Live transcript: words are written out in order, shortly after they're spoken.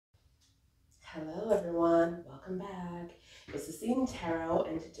Hello everyone, welcome back. It's the Seentarotassistant,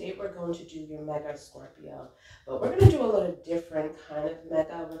 and today we're going to do your Mega Scorpio. But we're going to do a little different kind of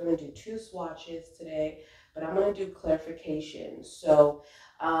Mega. We're going to do two swatches today, but I'm going to do clarification. So,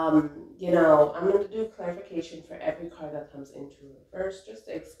 I'm going to do clarification for every card that comes into reverse, just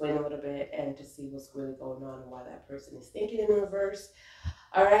to explain a little bit and to see what's really going on and why that person is thinking in reverse.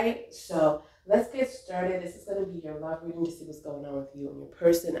 All right, so let's get started. This is going to be your love reading to see what's going on with you and your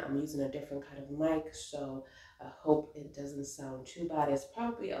person. I'm using a different kind of mic, so I hope it doesn't sound too bad. It's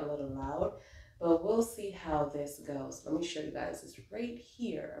probably a little loud, but we'll see how this goes. Let me show you guys this right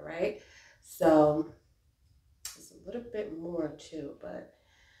here, all right? So it's a little bit more too, but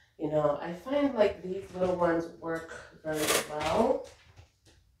I find like these little ones work very well.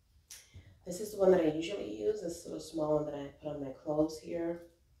 This is the one that I usually use, this little small one that I put on my clothes here.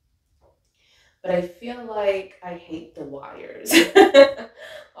 But I feel like I hate the wires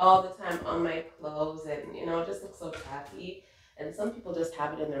all the time on my clothes, and it just looks so tacky. And some people just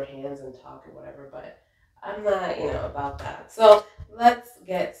have it in their hands and talk or whatever, but I'm not, about that. So let's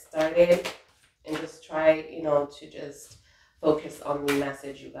get started and just try, to just focus on the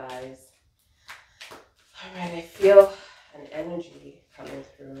message, you guys. All right, I feel an energy coming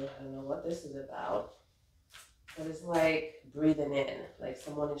through. I don't know what this is about. But it's like breathing in, like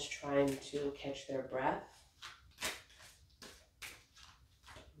someone is trying to catch their breath.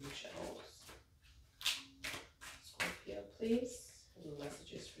 Angels. Scorpio, please. Any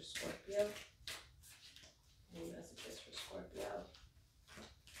messages for Scorpio? Any messages for Scorpio?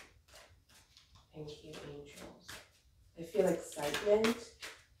 Thank you, angels. I feel excitement.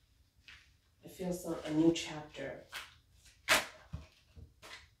 I feel a new chapter.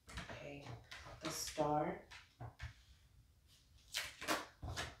 Okay, the star.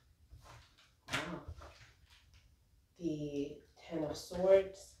 The Ten of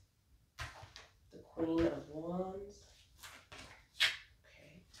Swords, the Queen of Wands,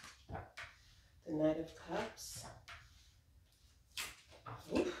 okay, the Knight of Cups,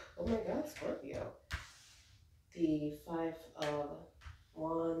 oof, oh my God, Scorpio, the Five of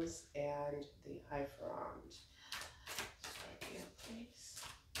Wands, and the Hierophant. Scorpio, please.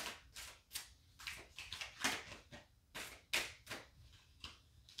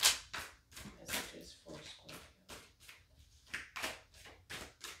 Messages for Scorpio.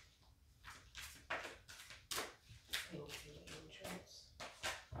 Thank you, angels.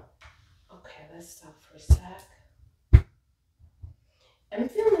 Okay, let's stop for a sec. I'm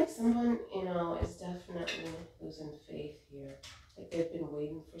feeling like someone, is definitely losing faith here. Like they've been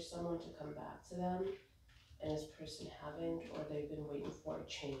waiting for someone to come back to them, and this person haven't, or they've been waiting for a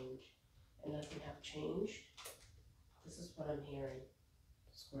change, and nothing have changed. This is what I'm hearing,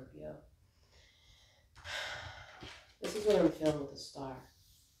 Scorpio. This is what I'm feeling with the star.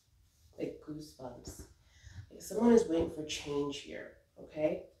 Like goosebumps. Like someone is waiting for change here,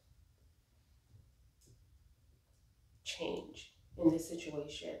 okay? Change in this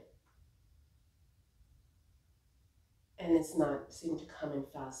situation. And it's not seeming to come in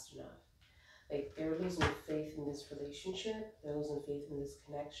fast enough. Like they're losing faith in this relationship. They're losing faith in this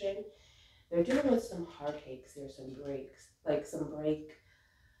connection. They're dealing with some heartaches here, some breaks, like some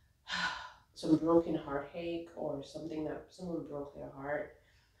broken heartache, or something that someone broke their heart.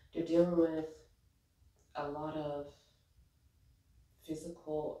 They're dealing with a lot of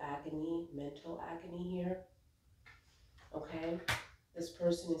physical agony, mental agony here. Okay? This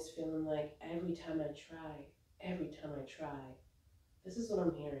person is feeling like every time I try, this is what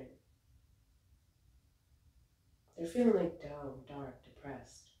I'm hearing. They're feeling like down, dark,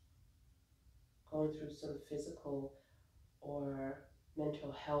 depressed, going through some physical or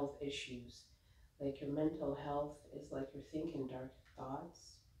mental health issues. Like your mental health is like you're thinking dark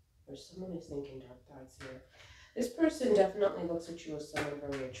thoughts, or someone is thinking dark thoughts here. This person definitely looks at you as someone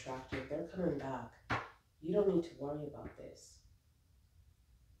very attractive. They're coming back. You don't need to worry about this.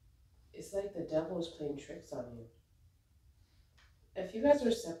 It's like the devil is playing tricks on you. If you guys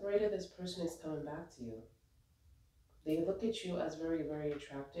are separated, this person is coming back to you. They look at you as very, very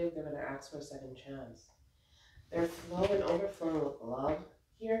attractive. They're going to ask for a second chance. They're overflowing with love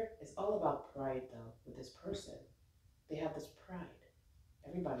here. It's all about pride, though, with this person. They have this pride.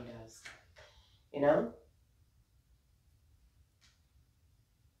 Everybody does.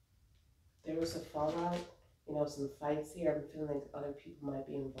 There was a fallout, some fights here. I'm feeling like other people might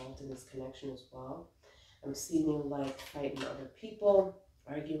be involved in this connection as well. I'm seeing you like fighting other people,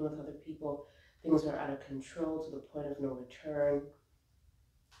 arguing with other people. Things are out of control to the point of no return.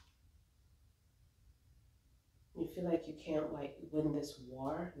 You feel like you can't like win this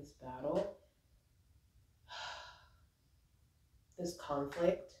war, this battle, this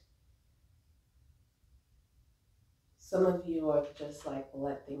conflict. Some of you are just like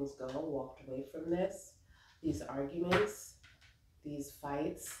let things go, walked away from this, these arguments, these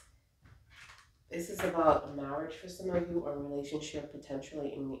fights. This is about a marriage for some of you, or a relationship,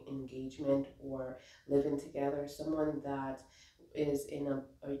 potentially engagement or living together. Someone that is in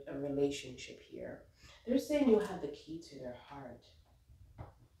a relationship here. They're saying you have the key to their heart.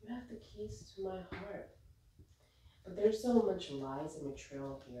 You have the keys to my heart. But there's so much lies and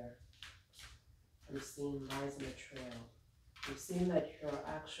betrayal here. I'm seeing lies and betrayal. I'm seeing that you're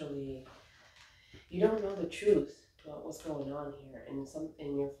actually, you don't know the truth about what's going on here. And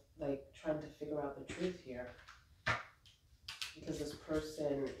you're like trying to figure out the truth here. Because this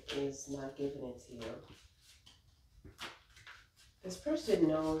person is not giving it to you. This person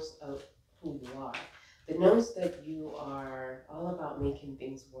knows of who you are. They knows that you are all about making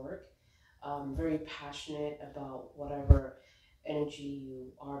things work. Very passionate about whatever energy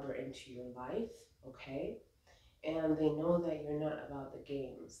you arbor into your life, okay? And they know that you're not about the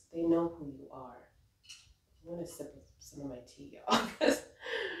games. They know who you are. I'm going to sip some of my tea, y'all.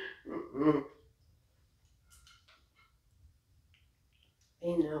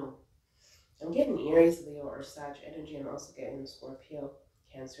 They know. I'm getting Aries, Leo, or Sag energy. I'm also getting Scorpio,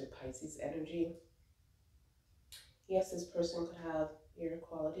 Cancer, Pisces energy. Yes, this person could have air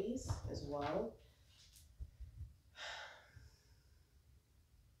qualities as well.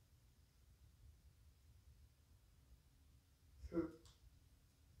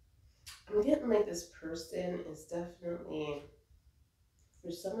 I'm getting like this person is definitely,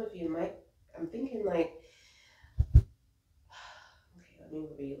 for some of you, I'm thinking like, okay, let me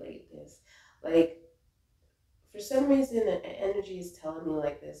relate this. Like, for some reason, an energy is telling me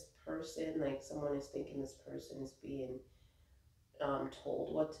like this person, like someone is thinking this person is being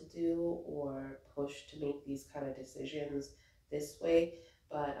told what to do or pushed to make these kind of decisions this way.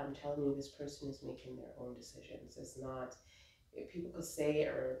 But I'm telling you, this person is making their own decisions. It's not, people could say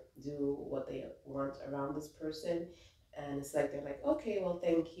or do what they want around this person. And it's like, they're like, okay, well,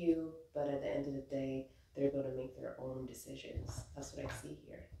 thank you. But at the end of the day, they're going to make their own decisions. That's what I see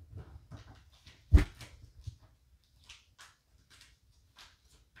here.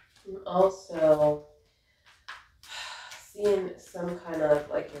 I'm also seeing some kind of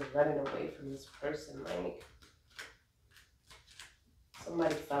like you're running away from this person, like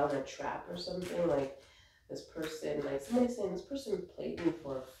somebody found a trap or something, like this person, like somebody's saying this person played me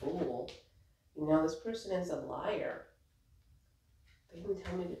for a fool. You know, this person is a liar. They didn't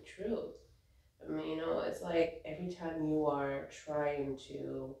tell me the truth. I mean, you know, it's like every time you are trying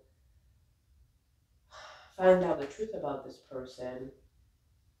to find out the truth about this person,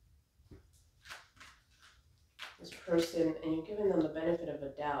 and you're giving them the benefit of a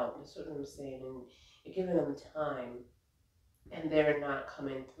doubt, that's what I'm saying, and you're giving them time, and they're not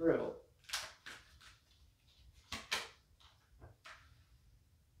coming through.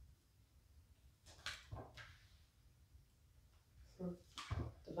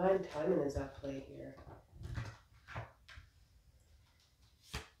 Divine timing is at play here.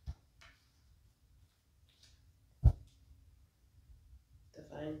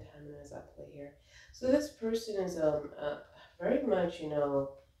 Divine timing is at play here. So this person is very much, you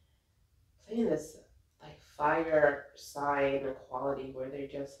know, playing this like fire sign quality where they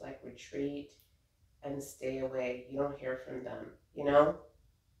just like retreat and stay away. You don't hear from them, you know?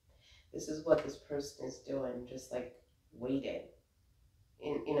 This is what this person is doing, just like waiting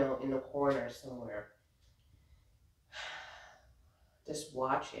in, you know, in the corner somewhere. Just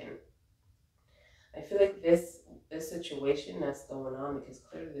watching. I feel like this situation that's going on, because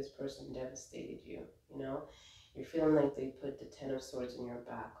clearly this person devastated you, you know? You're feeling like they put the Ten of Swords in your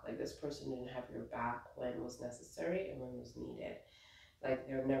back. Like this person didn't have your back when was necessary and when was needed. Like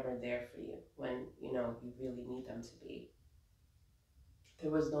they're never there for you when, you know, you really need them to be.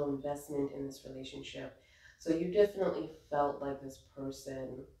 There was no investment in this relationship. So you definitely felt like this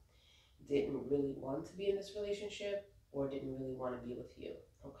person didn't really want to be in this relationship or didn't really want to be with you,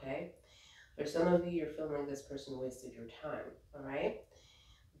 okay? For some of you, you're feeling like this person wasted your time, all right?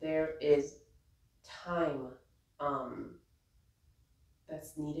 There is time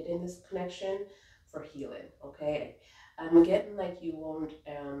that's needed in this connection for healing, okay? I'm getting like you won't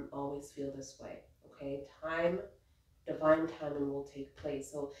always feel this way, okay? Divine timing will take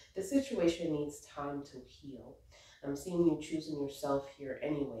place. So the situation needs time to heal. I'm seeing you choosing yourself here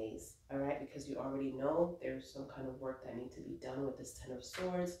anyways, all right? Because you already know there's some kind of work that needs to be done with this Ten of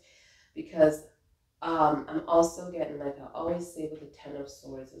Swords. Because I'm also getting, like I always say with the Ten of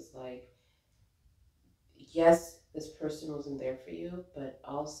Swords, is like, yes, this person wasn't there for you, but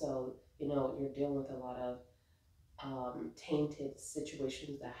also, you know, you're dealing with a lot of tainted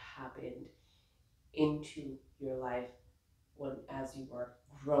situations that happened into your life as you were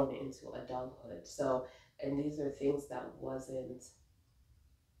grown into adulthood. So, and these are things that wasn't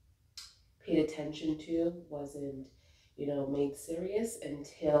paid attention to, wasn't, made serious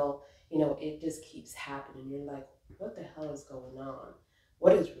until, it just keeps happening. You're like, what the hell is going on?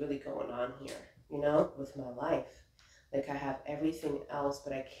 What is really going on here, with my life? Like, I have everything else,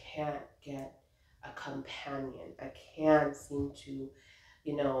 but I can't get a companion. I can't seem to,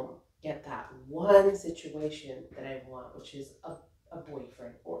 get that one situation that I want, which is a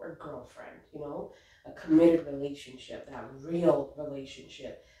boyfriend or a girlfriend, a committed relationship, that real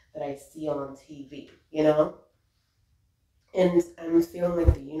relationship that I see on TV. And I'm feeling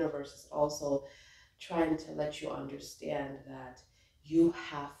like the universe is also trying to let you understand that you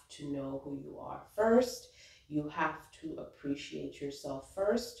have to know who you are first. You have to appreciate yourself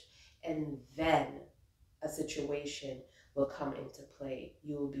first, and then a situation will come into play.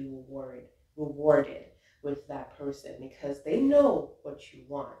 You will be rewarded with that person because they know what you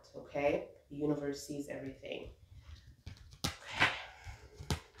want, okay? The universe sees everything.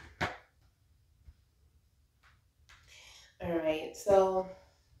 All right, so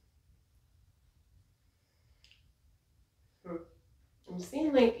I'm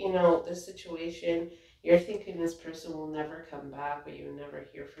seeing like, this situation, you're thinking this person will never come back, or you'll never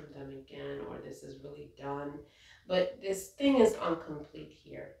hear from them again, or this is really done. But this thing is incomplete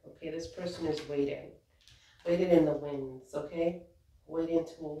here, okay? This person is waiting in the winds, okay? Waiting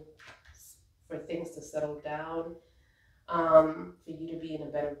for things to settle down, for you to be in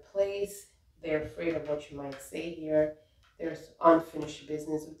a better place. They're afraid of what you might say here. There's unfinished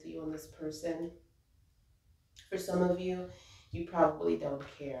business with you and this person. For some of you, you probably don't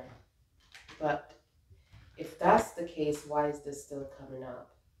care. But if that's the case, why is this still coming up?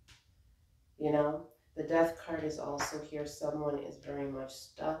 The death card is also here. Someone is very much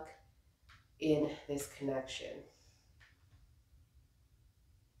stuck in this connection.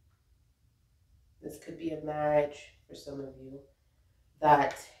 This could be a marriage for some of you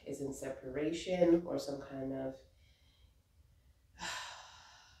that is in separation, or some kind of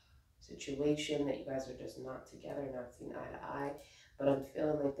situation that you guys are just not together, not seeing eye to eye. But I'm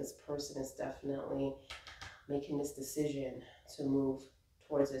feeling like this person is definitely making this decision to move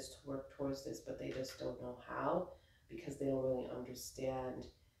towards this, to work towards this, but they just don't know how, because they don't really understand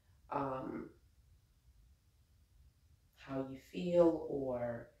how you feel,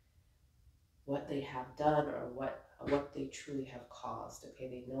 or what they have done, or what they truly have caused. Okay,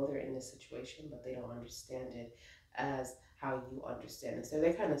 they know they're in this situation, but they don't understand it as how you understand it. So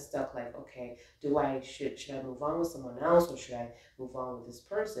they're kind of stuck, like, okay, should I move on with someone else, or should I move on with this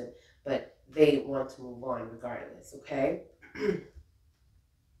person? But they want to move on regardless, okay?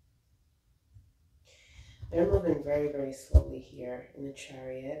 They're moving very, very slowly here in the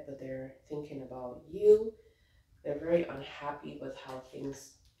Chariot, but they're thinking about you. They're very unhappy with how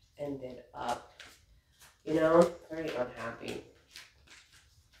things ended up. Very unhappy.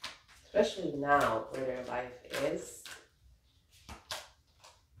 Especially now where their life is.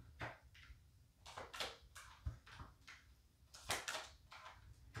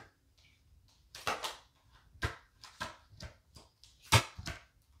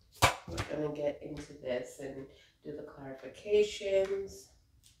 We're going to get into this and do the clarifications.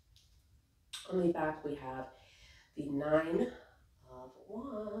 On the back we have the 9 of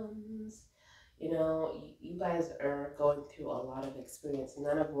Wands. You guys are going through a lot of experience.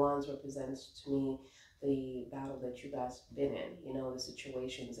 9 of Wands represents to me the battle that you guys have been in, the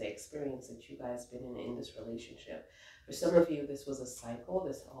situations, the experience that you guys been in this relationship. For some of you, this was a cycle.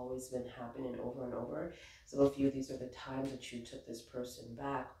 This has always been happening over and over. Some of you, these are the times that you took this person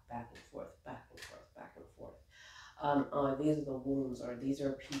back and forth, back and forth, back and forth. These are the wounds, or these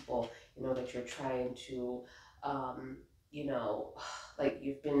are people, that you're trying to, like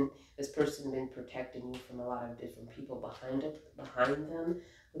this person been protecting you from a lot of different people behind them.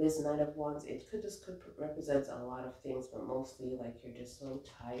 With this 9 of Wands, could represent a lot of things, but mostly like you're just so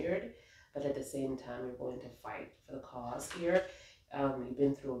tired, but at the same time you're going to fight for the cause here. You've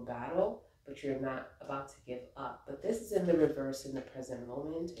been through a battle, but you're not about to give up. But this is in the reverse, in the present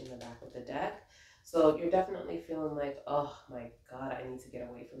moment, in the back of the deck. So you're definitely feeling like, oh my God, I need to get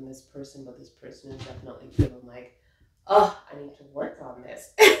away from this person, but this person is definitely feeling like, oh, I need to work on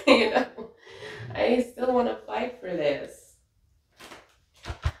this. I still want to fight for this.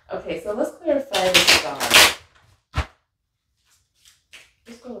 Okay, so let's clarify the star.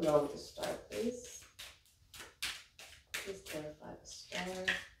 What's going on with the star, please? Please clarify the star.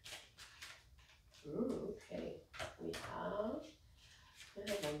 Okay, we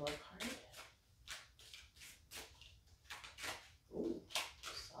have one more card. Ooh,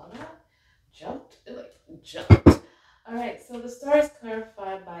 saw that? Jumped jumped. All right, so the star is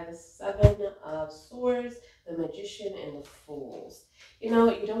clarified by the Seven of Swords, the Magician, and the Fools. You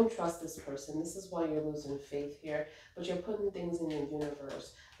know, you don't trust this person. This is why you're losing faith here, but you're putting things in the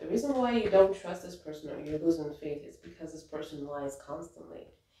universe. The reason why you don't trust this person or you're losing faith is because this person lies constantly.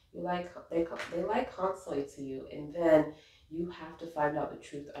 They lie constantly to you, and then you have to find out the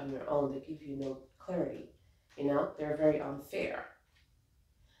truth on your own. They give you no clarity. You know, they're very unfair.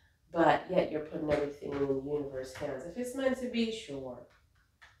 But yet you're putting everything in the universe's hands. If it's meant to be, sure.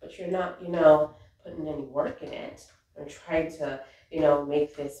 But you're not, you know, putting any work in it or trying to, you know,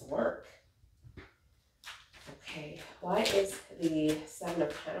 make this work. Okay, why is the Seven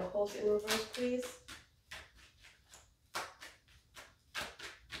of Pentacles in reverse, please?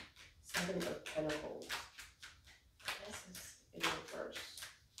 Seven of Pentacles. This is in reverse.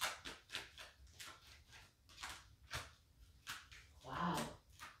 Wow.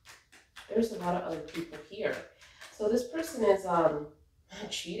 There's a lot of other people here. So this person is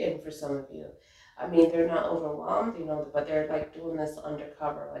cheating for some of you. I mean, they're not overwhelmed, you know, but they're like doing this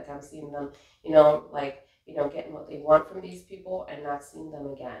undercover. Like I'm seeing them, you know, like, you know, getting what they want from these people and not seeing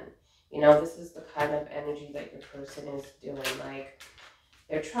them again. You know, this is the kind of energy that your person is doing. Like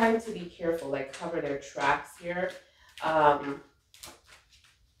they're trying to be careful, like cover their tracks here. They're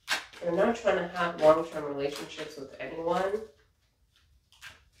not trying to have long-term relationships with anyone.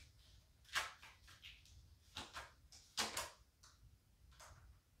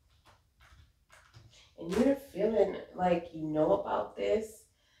 And you're feeling like you know about this,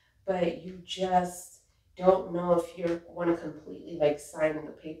 but you just don't know if you want to completely like sign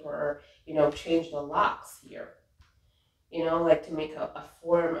the paper or, you know, change the locks here. You know, like to make a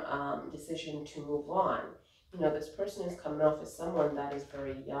firm decision to move on. You know, this person is coming off as someone that is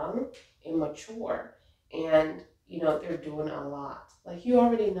very young, immature, and, you know, they're doing a lot. Like you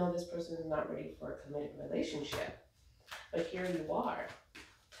already know this person is not ready for a committed relationship, but here you are.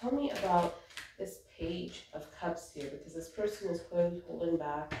 Tell me about this Page of Cups here, because this person is clearly holding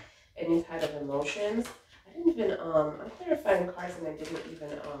back any kind of emotions. I didn't even, I'm clarifying cards and I didn't even,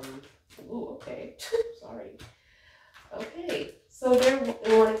 ooh, okay, sorry. Okay, so they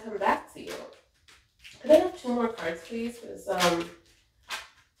want to come back to you. Could I have 2 more cards, please, for this,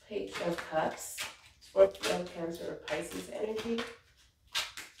 Page of Cups, Scorpio, Cancer, or Pisces energy?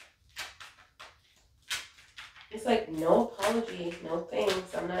 It's like, no apology, no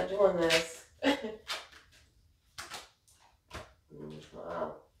thanks, I'm not doing this.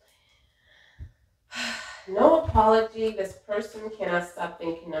 Wow. No apology, this person cannot stop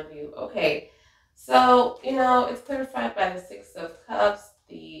thinking of you. Okay, so, you know, it's clarified by the 6 of Cups,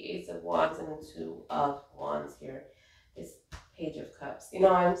 the Ace of Wands, and the 2 of Wands here. This Page of Cups. You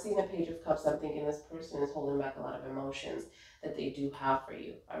know, I'm seeing the Page of Cups, I'm thinking this person is holding back a lot of emotions that they do have for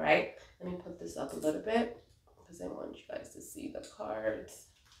you, all right? Let me put this up a little bit, because I want you guys to see the cards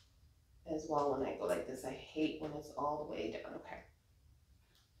as well when I go like this. I hate when it's all the way down. Okay.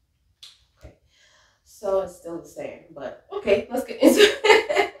 Okay. So it's still the same, but okay, let's get into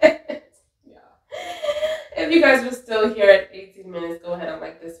it. Yeah. If you guys were still here at 18 minutes, go ahead and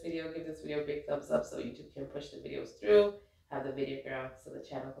like this video. Give this video a big thumbs up so YouTube can push the videos through. Have the video grow so the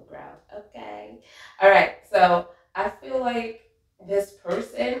channel will grow. Okay. All right. So I feel like this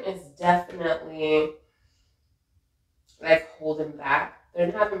person is definitely like holding back. They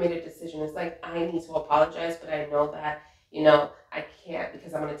haven't made a decision. It's like, I need to apologize, but I know that, you know, I can't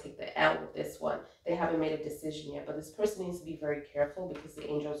because I'm going to take the L with this one. They haven't made a decision yet, but this person needs to be very careful because the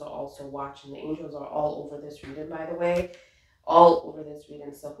angels are also watching. The angels are all over this reading, by the way, all over this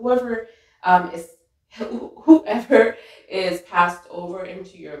reading. So whoever is passed over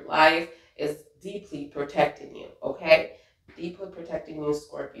into your life is deeply protecting you, okay? Deeply protecting you,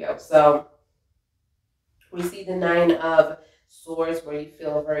 Scorpio. So we see the 9 of Swords where you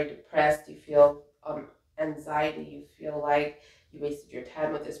feel very depressed, you feel anxiety, you feel like you wasted your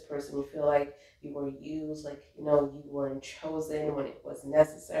time with this person, you feel like you were used, like, you know, you weren't chosen when it was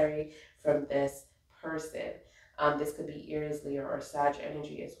necessary from this person. This could be Aries, Leo, or Sag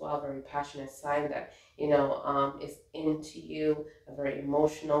energy as well, very passionate sign that, you know, is into you, a very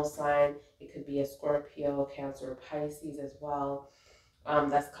emotional sign. It could be a Scorpio, Cancer, or Pisces as well,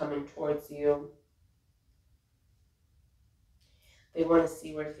 that's coming towards you. They want to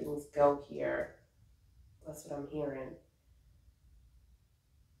see where things go here. That's what I'm hearing.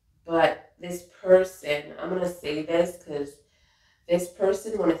 But this person, I'm going to say this because this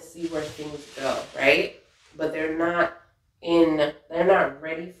person want to see where things go, right? But they're not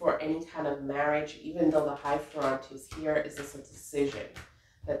ready for any kind of marriage, even though the Hierophant is here. Is this a decision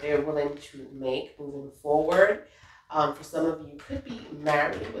that they're willing to make moving forward? For some of you, could be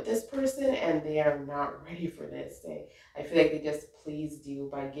married with this person and they are not ready for this. I feel like they just pleased you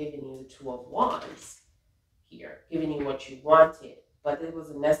by giving you the Two of Wands here, giving you what you wanted, but it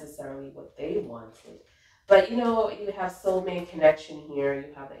wasn't necessarily what they wanted. But you know, you have soulmate connection here.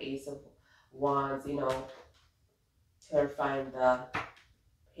 You have the Ace of Wands, you know, clarifying the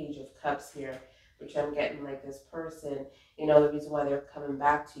Page of Cups here, which I'm getting like this person, you know, the reason why they're coming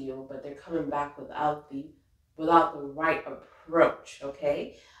back to you, but they're coming back without the right approach,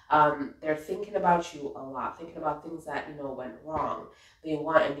 okay? They're thinking about you a lot, thinking about things that, you know, went wrong. They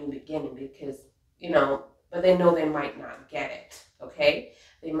want a new beginning because, you know, but they know they might not get it, okay?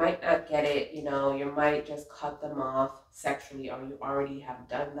 They might not get it, you know, you might just cut them off sexually, or you already have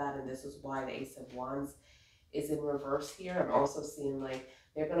done that, and this is why the Ace of Wands is in reverse here. I'm also seeing like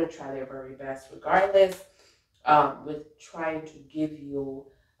they're going to try their very best regardless, with trying to give you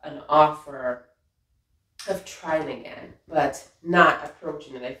an offer of trying again, but not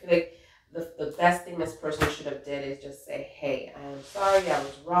approaching it. I feel like the best thing this person should have did is just say, hey, I'm sorry, I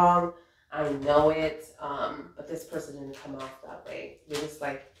was wrong. I know it, but this person didn't come off that way. You're just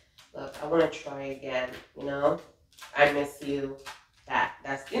like, look, I want to try again, you know? I miss you.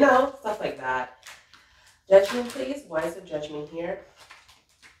 That's, you know, stuff like that. Judgment, please. Why is the judgment here?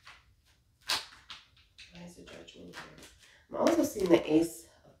 Why is the judgment here? I'm also seeing the Ace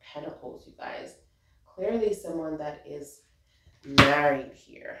of Pentacles, you guys. Clearly someone that is married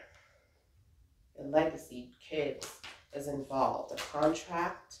here. A legacy, kids is involved. A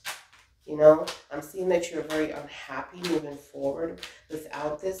contract, you know. I'm seeing that you're very unhappy moving forward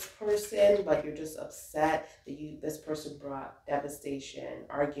without this person, but you're just upset that this person brought devastation,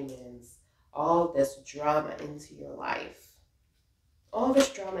 arguments, all this drama into your life. All this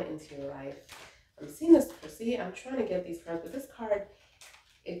drama into your life. I'm seeing this, see, I'm trying to get these cards, but this card,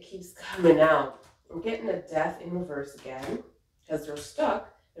 it keeps coming out. I'm getting a Death in reverse again, because they're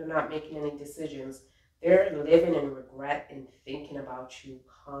stuck. They're not making any decisions. They're living in regret and thinking about you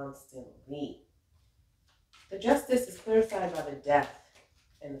constantly. The Justice is clarified by the Death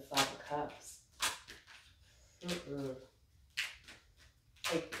and the Five of Cups.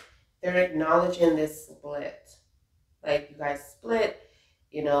 Like, they're acknowledging this split. Like, you guys split,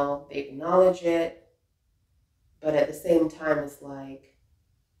 you know, they acknowledge it, but at the same time, it's like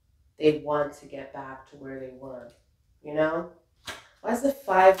they want to get back to where they were, you know? Why is the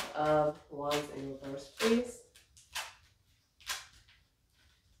Five of Wands in reverse, please?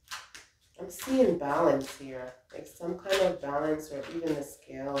 I'm seeing balance here, like some kind of balance, or even the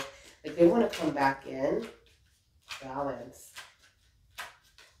scale. Like they want to come back in, balance.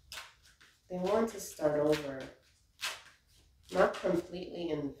 They want to start over. Not completely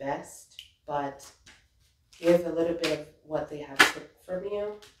invest, but give a little bit of what they have took from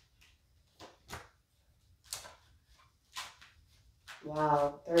you.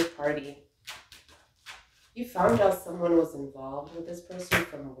 Wow, third party. You found out someone was involved with this person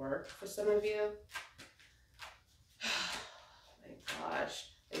from work for some of you. Oh my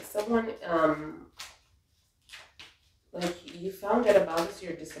gosh. Like someone, like you found out about this,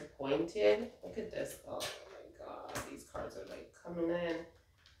 you're disappointed. Look at this. Oh my God, these cards are like coming in.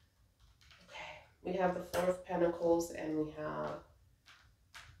 Okay, we have the Four of Pentacles and we have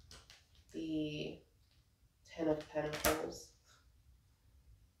the Ten of Pentacles.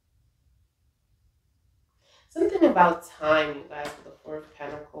 Something about time, you guys, with the Four of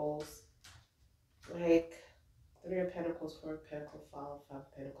Pentacles. Like, Three of Pentacles, Four of Pentacles, Five of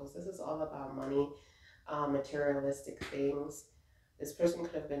Pentacles. This is all about money, materialistic things. This person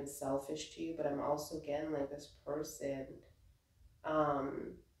could have been selfish to you, but I'm also getting like this person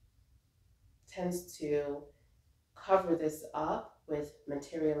tends to cover this up with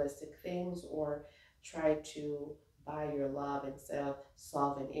materialistic things or try to buy your love instead of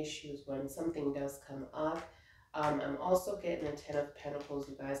solving issues when something does come up. I'm also getting a Ten of Pentacles,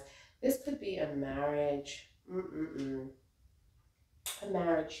 you guys. This could be a marriage. A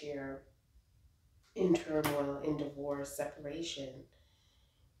marriage here. In turmoil, in divorce, separation.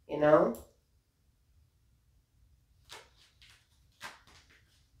 You know?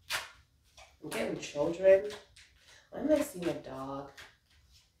 I'm getting children. Why am I seeing a dog?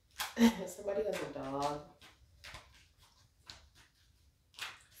 Somebody has a dog.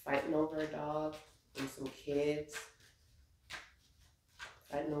 Fighting over a dog. And some kids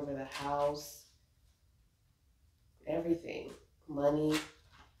fighting over the house, everything, money.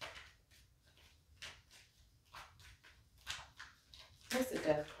 Where's the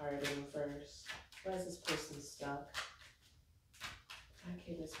Death card in reverse? Why is this person stuck? How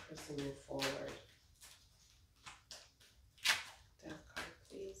can this person move forward? Death card,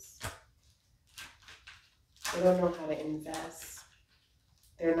 please. The They don't know how to invest.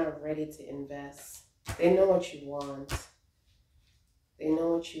 They're not ready to invest. They know what you want. They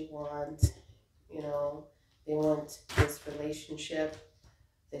know what you want. You know, they want this relationship,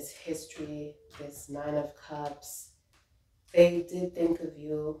 this history, this Nine of Cups. They did think of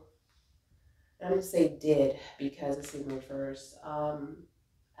you. I'm going to say did because it's in reverse,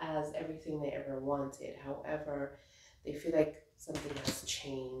 as everything they ever wanted. However, they feel like something has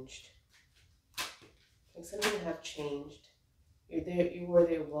changed. Like something have changed. You were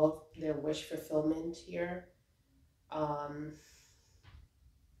their wish fulfillment here. Um,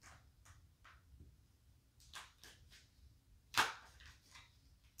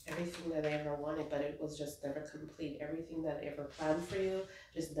 Everything that they ever wanted, but it was just never complete. Everything that they ever planned for you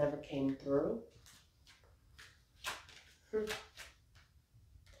just never came through. You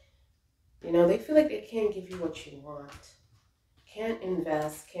know, they feel like they can't give you what you want. Can't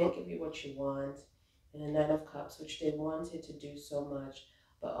invest, can't give you what you want. In the Nine of Cups, which they wanted to do so much,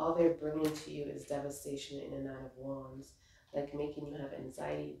 but all they're bringing to you is devastation in the Nine of Wands. Like making you have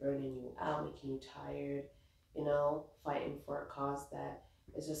anxiety, burning you out, making you tired, you know, fighting for a cause that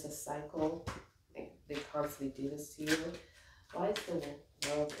is just a cycle. They constantly do this to you. Why is the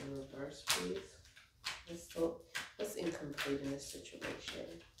world in reverse, please? What's incomplete in this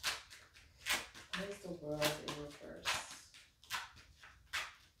situation? Why is the world in reverse?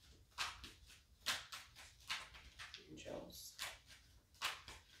 Angels.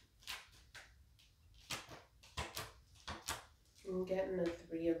 I'm getting the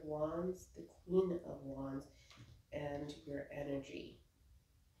Three of Wands, the Queen of Wands, and your energy.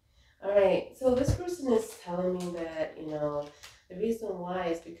 All right, so this person is telling me that, you know, the reason why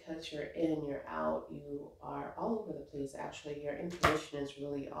is because you're in, you're out, you are all over the place, actually. Your intuition is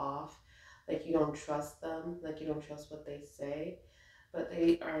really off. Like you don't trust them, like you don't trust what they say, but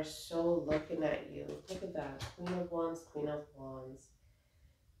they are so looking at you. Look at that, Queen of Wands, Queen of Wands.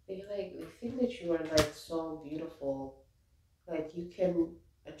 They think that you are like so beautiful, like you can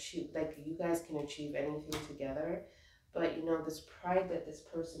achieve, like you guys can achieve anything together. But you know, this pride that this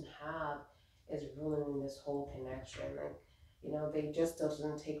person have is ruining this whole connection. Like, you know, they just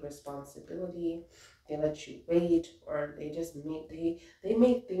doesn't take responsibility. They let you wait, or they just they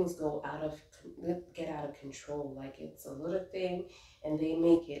make things get out of control. Like it's a little thing, and they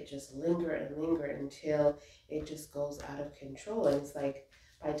make it just linger and linger until it just goes out of control. And it's like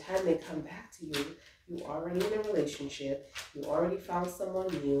by the time they come back to you, you already in a relationship, you already found someone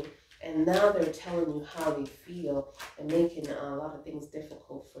new, and now they're telling you how they feel and making a lot of things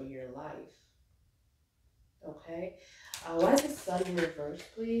difficult for your life. Okay? Why is the Sun in reverse,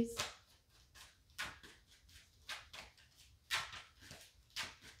 please?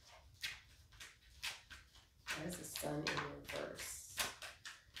 Why is the Sun in reverse?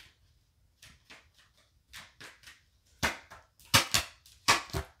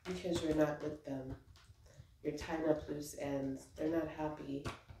 Because you're not with them. You're tying up loose ends. They're not happy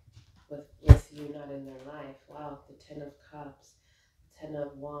with you not in their life. Wow, the Ten of Cups, the Ten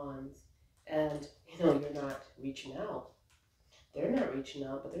of Wands, and you know, you're not reaching out. They're not reaching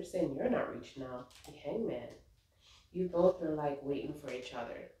out, but they're saying you're not reaching out. The Hangman. You both are like waiting for each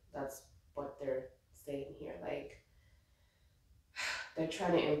other. That's what they're saying here. Like they're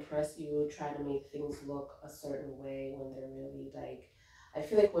trying to impress you, trying to make things look a certain way when they're really like, I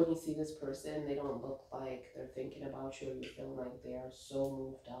feel like when you see this person, they don't look like they're thinking about you, or you feel like they are so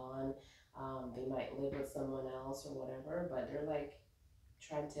moved on. They might live with someone else or whatever, but they're like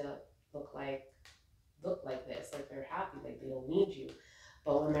trying to look like this, like they're happy, like they don't need you.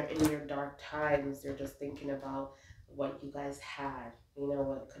 But when they're in your dark times, they're just thinking about what you guys had, you know,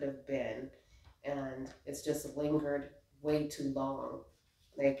 what could have been. And it's just lingered way too long.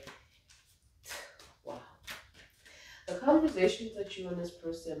 Like, wow. The conversations that you and this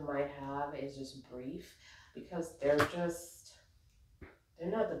person might have is just brief because they're not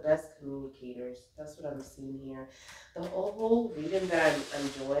the best communicators. That's what I'm seeing here. The whole reading that I'm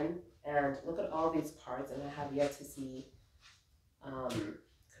doing, and look at all these cards, and I have yet to see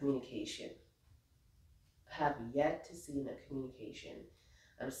communication. I have yet to see the communication.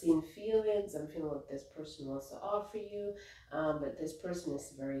 I'm seeing feelings. I'm feeling what this person wants to offer you, but this person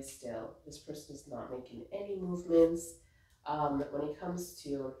is very still. This person is not making any movements. When it comes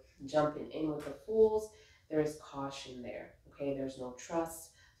to jumping in with the Fools, there is caution there. Okay, there's no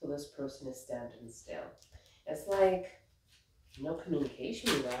trust, so this person is standing still. It's like no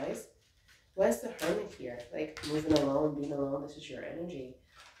communication, you guys. Where's the Hermit here? Like moving alone, being alone. This is your energy.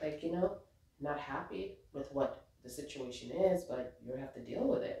 Like, you know, not happy with what the situation is, but you have to deal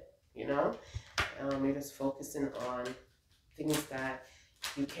with it. You know, you're just focusing on things that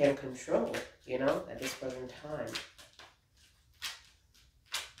you can't control, you know, at this present time.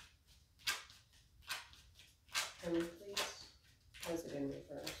 Can we please? Why is it in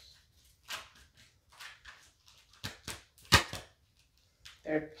reverse?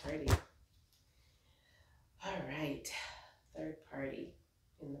 Third party. All right. Third party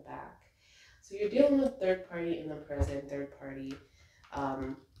in the back. So you're dealing with third party in the present, third party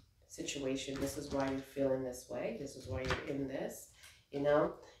situation. This is why you're feeling this way. This is why you're in this. You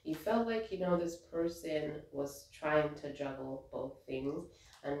know, you felt like, you know, this person was trying to juggle both things.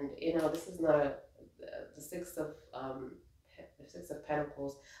 And, you know, this is not the Six of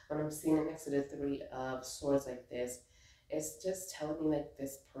Pentacles. When I'm seeing it next to the Three of Swords like this, it's just telling me that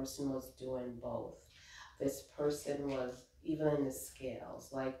this person was doing both. This person was even in the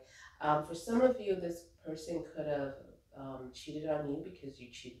scales. Like, for some of you, this person could have cheated on you because you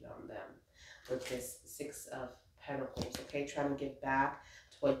cheated on them with this Six of Pentacles, okay? Trying to get back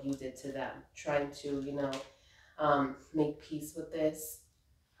to what you did to them. Trying to, you know, make peace with this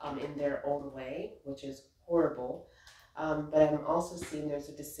in their own way, which is horrible. But I'm also seeing there's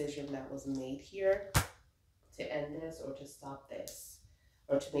a decision that was made here to end this or to stop this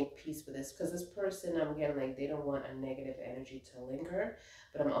or to make peace with this, because this person, I'm getting like they don't want a negative energy to linger,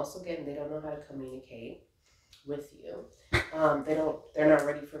 but I'm also getting they don't know how to communicate with you. They're not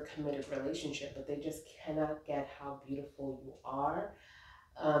ready for a committed relationship, but they just cannot get how beautiful you are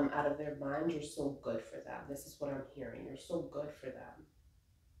out of their mind. You're so good for them. This is what I'm hearing. You're so good for them.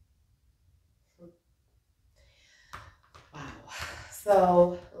 Wow.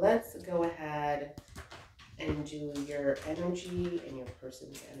 So let's go ahead and do your energy and your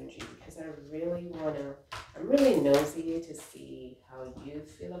person's energy, because I really want to, I'm really nosy to see how you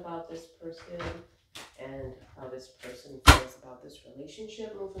feel about this person and how this person feels about this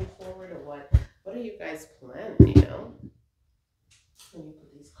relationship moving forward, or what are you guys planning, you know? Let me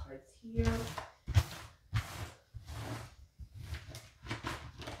put these cards here.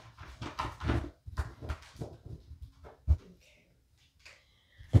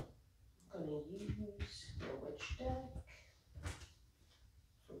 I'm going to use the Witch deck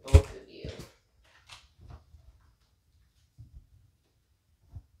for both of you.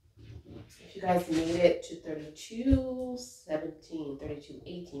 If you guys made it to 32, 17, 32,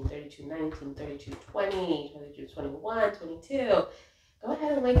 18, 32, 19, 32, 20, 32, 21, 22, go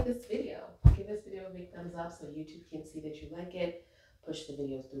ahead and like this video. Give this video a big thumbs up so YouTube can see that you like it. Push the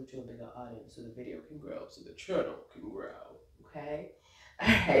videos through to a bigger audience so the video can grow, so the channel can grow. Okay? All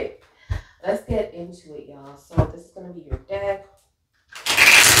right. Let's get into it, y'all. So this is going to be your deck.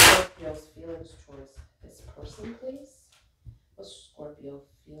 Scorpio's feelings towards this person, please. What's Scorpio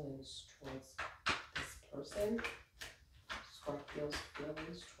feelings towards this person? Scorpio's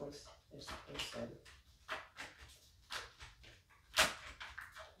feelings towards this person.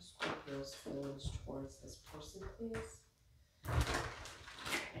 Scorpio's feelings towards this person, please.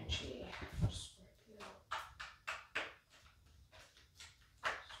 Energy for Scorpio.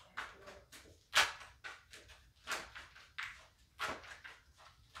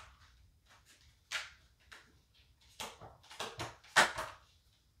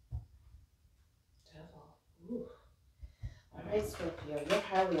 Alright, Scorpio, you're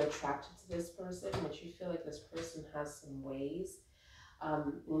highly attracted to this person, but you feel like this person has some ways.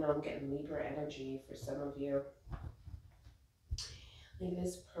 You know, I'm getting Libra energy for some of you. Like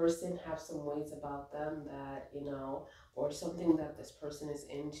this person have some ways about them that, you know, or something that this person is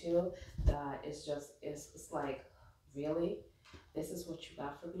into that is just, it's like, really? This is what you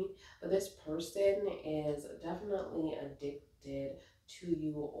got from me? But this person is definitely addicted to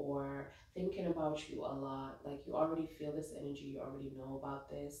you or thinking about you a lot. Like you already feel this energy, you already know about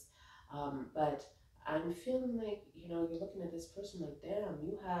this. But I'm feeling like, you know, you're looking at this person like, damn,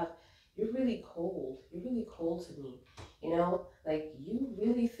 you're really cold. You're really cold to me. You know, like you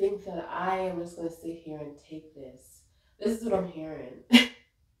really think that I am just going to sit here and take this. This is what I'm hearing.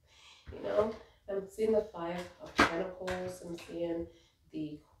 You know, I'm seeing the Five of Pentacles. I'm seeing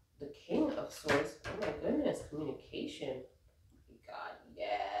the King of Swords. Oh my goodness, communication. God,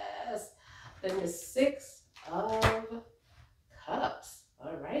 yes. Then the Six of Cups.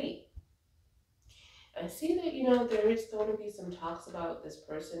 All right. I see that, you know, there is going to be some talks about this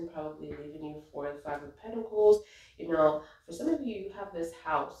person probably leaving you for the Five of Pentacles. You know, for some of you, you have this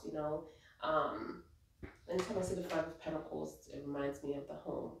house, you know. Anytime I see the Five of Pentacles, it reminds me of the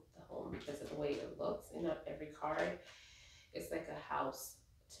home because of the way it looks. And not every card, it's like a house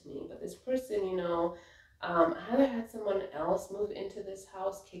to me. But this person, you know, Either had someone else move into this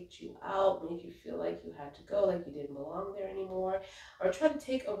house, kicked you out, made you feel like you had to go, like you didn't belong there anymore, or try to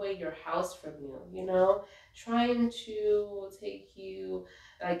take away your house from you, you know, trying to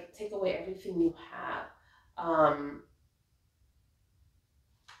take away everything you have.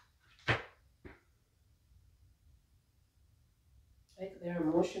 Like their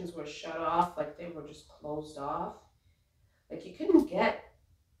emotions were shut off, like they were just closed off. Like you couldn't get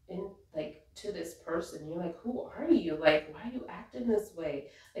in like to this person. You're like, who are you? Like, why are you acting this way?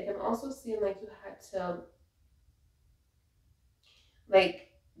 Like I'm also seeing like you had to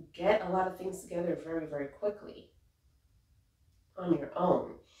like get a lot of things together very, very quickly on your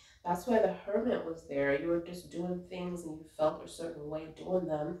own. That's why the hermit was there. You were just doing things and you felt a certain way doing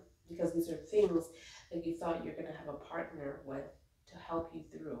them because these are things that you thought you're going to have a partner with to help you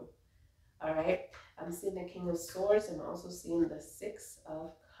through. All right. I'm seeing the King of Swords. I'm also seeing the Six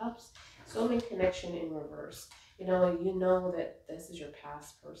of Cups. Soulmate connection in reverse. You know that this is your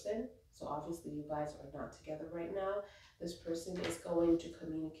past person. So obviously you guys are not together right now. This person is going to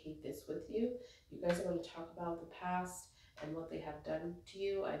communicate this with you. You guys are going to talk about the past and what they have done to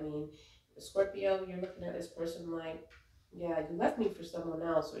you. I mean, Scorpio, you're looking at this person like, yeah, you left me for someone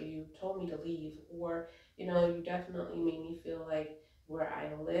else, or you told me to leave, or, you definitely made me feel like where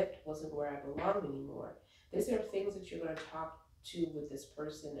I lived wasn't where I belong anymore. These are things that you're going to talk to with this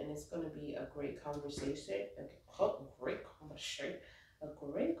person, and it's going to be a great conversation,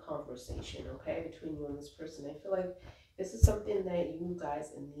 okay, between you and this person. I feel like this is something that you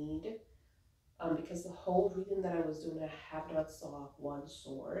guys need, because the whole reading that I was doing, I have not saw one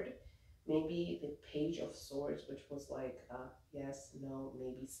sword. Maybe the Page of Swords, which was like yes, no,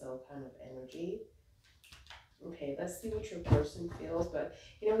 maybe so kind of energy. Okay, let's see what your person feels. But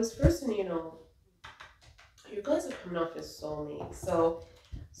this person, you guys are coming off as soulmates. So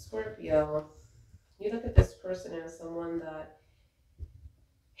Scorpio, you look at this person as someone that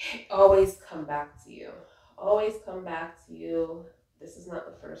always come back to you. Always come back to you. This is not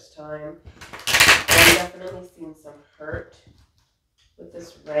the first time. I'm definitely seeing some hurt with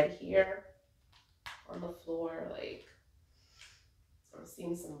this red here on the floor. Like, I'm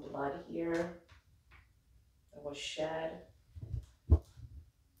seeing some blood here that was shed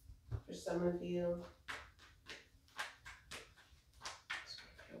for some of you.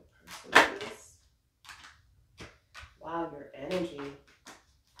 Scorpio person, please. Wow, your energy.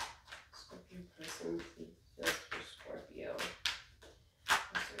 Scorpio person, please, feels for Scorpio.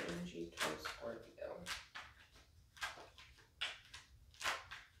 What's your energy towards Scorpio?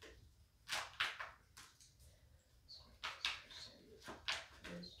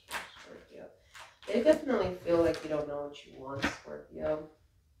 Scorpio. They definitely feel like you don't know what you want, Scorpio.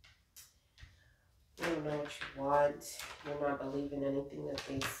 You don't know what you want. You're not believing anything that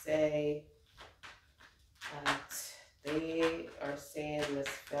they say. But they are saying this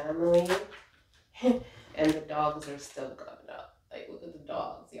family, and the dogs are still coming up. Like, look at the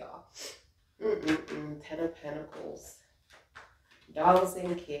dogs, y'all. Ten of Pentacles. Dogs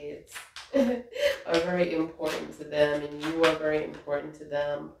and kids are very important to them, and you are very important to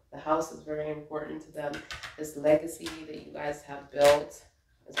them. The house is very important to them. This legacy that you guys have built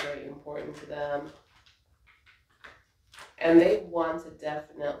is very important to them. And they want to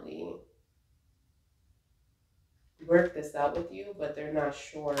definitely work this out with you, but they're not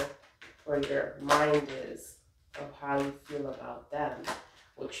sure where your mind is of how you feel about them.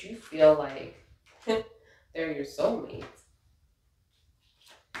 Which you feel like they're your soulmates.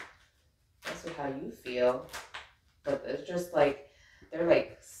 That's how you feel. But it's just like they're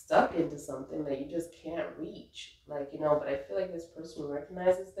like stuck into something that you just can't reach. Like, but I feel like this person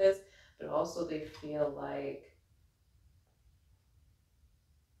recognizes this, but also they feel like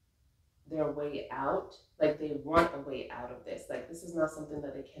their way out, like they want a way out of this. Like, this is not something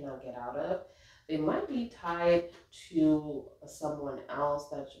that they cannot get out of. They might be tied to someone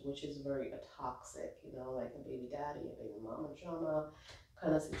else which is very toxic, like a baby daddy, a baby mama drama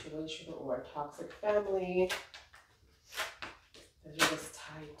kind of situation, or a toxic family that you're just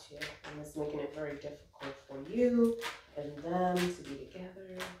tied to, and it's making it very difficult for you and them to be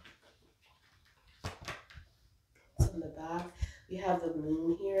together. On the back, we have the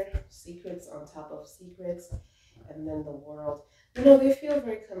moon here, secrets on top of secrets, and then the world. They feel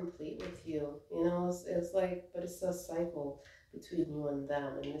very complete with you. It's like, but it's a cycle between you and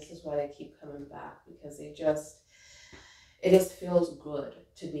them, and this is why they keep coming back, because it just feels good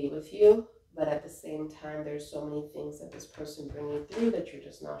to be with you. But at the same time, there's so many things that this person brings you through that you're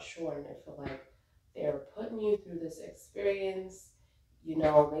just not sure, and I feel like they're putting you through this experience,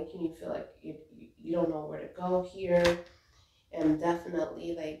 making you feel like you don't know where to go here. And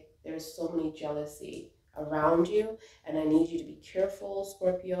definitely, like, there's so many jealousy around you. And I need you to be careful,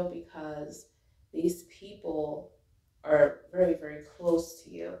 Scorpio, because these people are very, very close to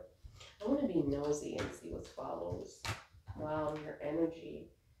you. I want to be nosy and see what follows. Wow, your energy.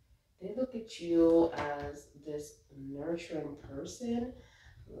 They look at you as this nurturing person.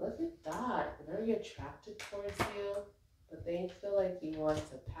 Look at that. Very attracted towards you. But they feel like you want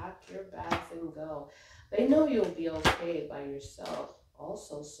to pack your bags and go. They know you'll be okay by yourself.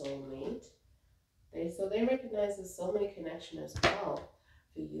 Also, soulmate. So they recognize the soulmate connection as well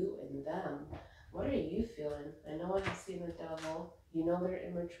for you and them. What are you feeling? I know I have seen the devil. You know they're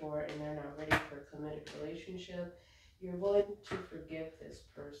immature and they're not ready for a committed relationship. You're willing to forgive this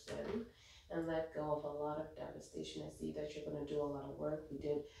person and let go of a lot of devastation. I see that you're going to do a lot of work. We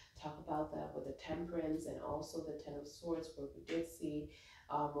did talk about that with the Temperance and also the Ten of Swords, where we did see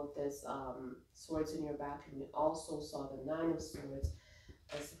with this swords in your back, and we also saw the Nine of Swords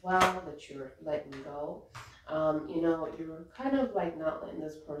as well, that you're letting go. You're kind of like not letting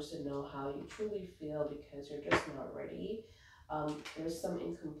this person know how you truly feel because you're just not ready. There's some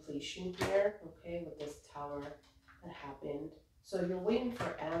incompletion here, okay, with this Tower that happened. So you're waiting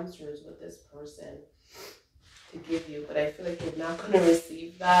for answers with this person to give you, but I feel like you're not going to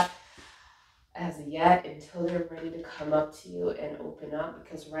receive that as yet until they're ready to come up to you and open up,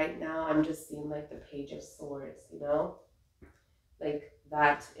 because right now I'm just seeing like the Page of Swords, like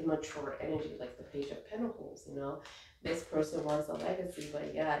that immature energy, like the Page of Pentacles, This person wants a legacy,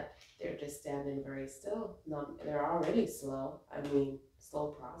 but yet they're just standing very still. No, they're already slow. I mean,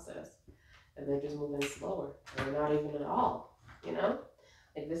 slow process. And they're just moving slower. They're not even at all,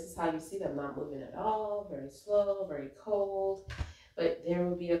 Like this is how you see them, not moving at all, very slow, very cold. But there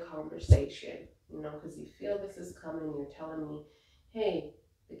will be a conversation, because you feel this is coming. You're telling me, hey,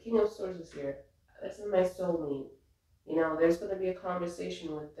 the King of Swords is here. This is my soulmate. There's going to be a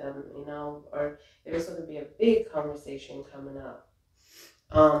conversation with them, or there's going to be a big conversation coming up.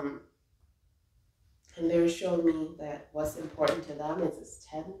 And they're showing me that what's important to them is this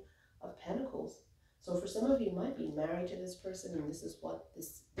Ten of Pentacles. So for some of you, might be married to this person, and this is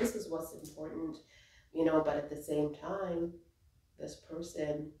what's important, but at the same time, this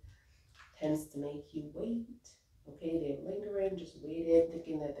person tends to make you wait. Okay, they're lingering, just waiting,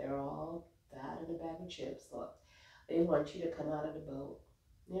 thinking that they're all that in a bag of chips. Look, they want you to come out of the boat.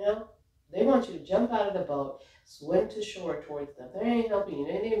 They want you to jump out of the boat, swim to shore towards them. They ain't helping you.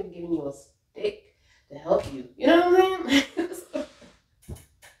 They ain't even giving you a stick to help you. You know what I'm saying?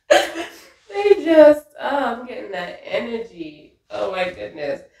 They just, I'm getting that energy. Oh my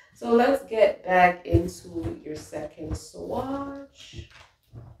goodness. So let's get back into your second swatch.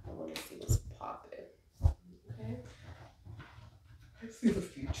 I want to see what's popping. Okay. Let's see the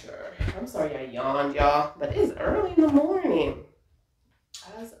future. I'm sorry I yawned, y'all, but it's early in the morning.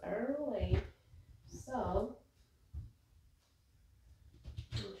 That's early. So,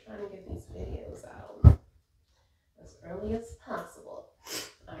 I'm trying to get these videos out as early as possible.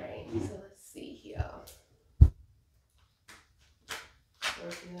 Alright, so let's see here.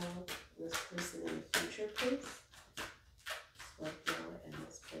 Scorpio, this person in the future, please. Scorpio and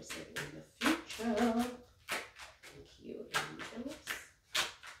this person in the future. Thank you, angels.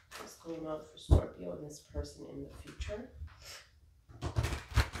 What's going on for Scorpio and this person in the future? I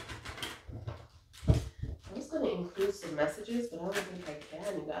was going to include some messages, but I don't think I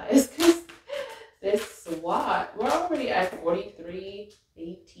can, you guys, because this SWAT, we're already at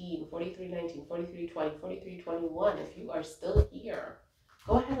 43:18, 43:19, 43:20, 43:21. If you are still here,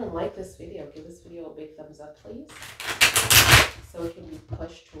 go ahead and like this video. Give this video a big thumbs up, please, so it can be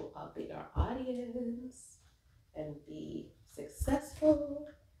pushed to a bigger audience and be successful.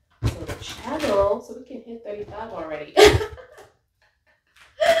 So the channel, so we can hit 35 already.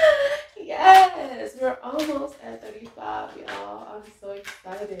 Yes, we're almost at 35, y'all. I'm so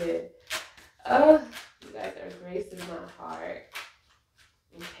excited. You guys are gracing my heart.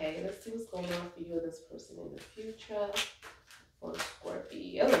 Okay, let's see what's going on for you and this person in the future. For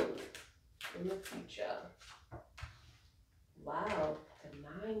Scorpio in the future. Wow, the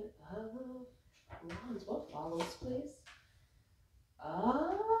Nine of Wands. What follows, please?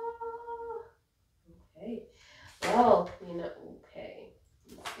 Okay. Well, okay.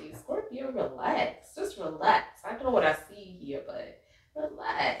 Let's see. Scorpio, relax. Just relax. I know what I see here, but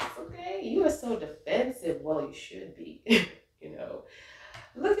relax, okay? You are so defensive. Well, you should be,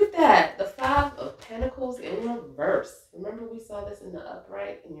 Look at that. The Five of Pentacles in reverse. Remember we saw this in the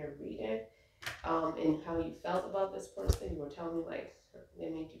upright in your reading? And how you felt about this person. You were telling me, like, they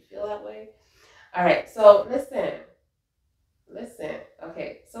made you feel that way. All right, so listen.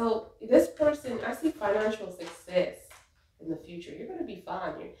 Okay, so this person, I see financial success in the future. You're going to be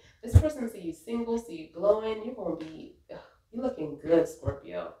fine. This person see you single, see you glowing. You're going to be, you're looking good,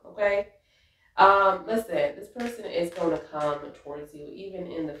 Scorpio, okay? Listen, this person is going to come towards you even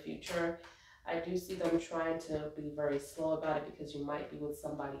in the future. I do see them trying to be very slow about it because you might be with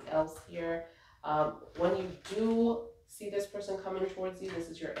somebody else here. When you do see this person coming towards you, this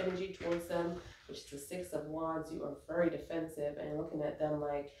is your energy towards them, which is the Six of Wands. You are very defensive and looking at them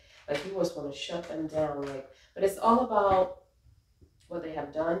like you just want to shut them down. But it's all about what they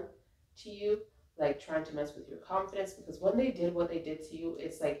have done to you, like trying to mess with your confidence, because when they did what they did to you,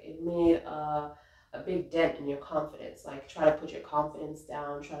 it's like it made a big dent in your confidence, like try to put your confidence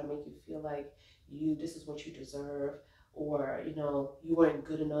down, try to make you feel like this is what you deserve, or you weren't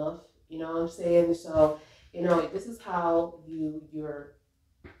good enough, you know what I'm saying? So this is how you're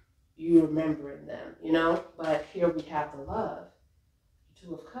remembering them, but here we have the love,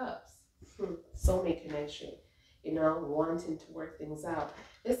 Two of Cups, soulmate connection, wanting to work things out.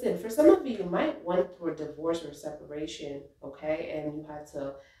 Listen, for some of you, you might went through a divorce or a separation, okay, and you had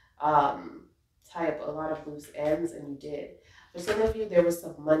to tie up a lot of loose ends, and you did. For some of you, there was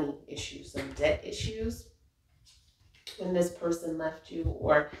some money issues, some debt issues when this person left you,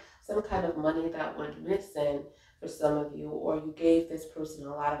 or some kind of money that went missing for some of you, or you gave this person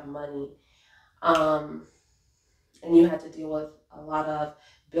a lot of money, and you had to deal with a lot of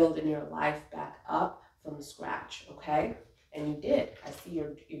building your life back up from scratch, okay? And you did. I see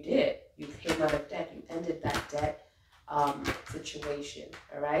you did. You came out of debt. You ended that debt situation,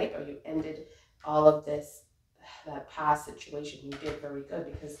 all right? Or you ended all of that past situation. You did very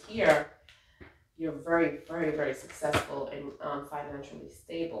good, because here you're very, very, very successful and financially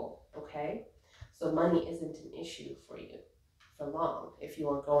stable, okay? So money isn't an issue for you for long if you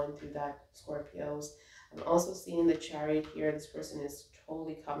are going through that, Scorpios. I'm also seeing the Chariot here. This person is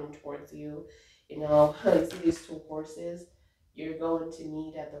totally coming towards you. You see these two horses. You're going to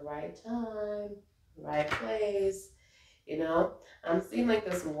meet at the right time, right place. I'm seeing like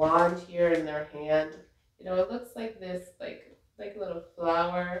this wand here in their hand. It looks like this, like a little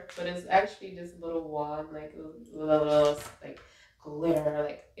flower, but it's actually just a little wand, like a little like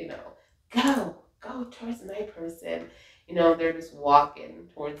glitter, go towards my person. They're just walking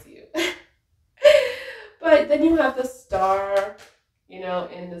towards you. But then you have the star,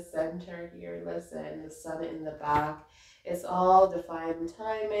 in the center here. Listen, the sun in the back. It's all divine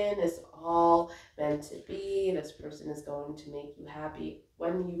timing. It's all meant to be. This person is going to make you happy.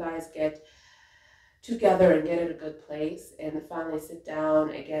 When you guys get together and get in a good place and finally sit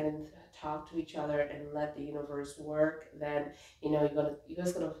down again and talk to each other and let the universe work, then you're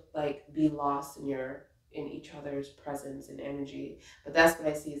just gonna like be lost in each other's presence and energy. But that's what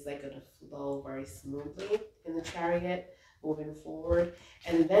I see is like gonna flow very smoothly in the Chariot moving forward.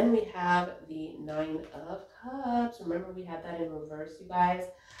 And then we have the Nine of Cups. Remember, we had that in reverse, you guys.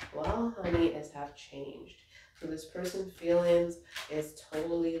 Well, honey, it have changed. So this person's feelings is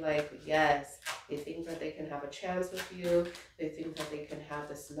totally like, yes, they think that they can have a chance with you. They think that they can have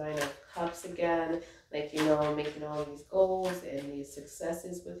this Nine of Cups again, like, making all these goals and these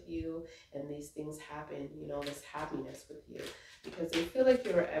successes with you, and these things happen, this happiness with you, because they feel like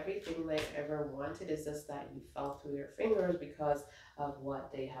you're everything they ever wanted. It's just that you fell through your fingers because of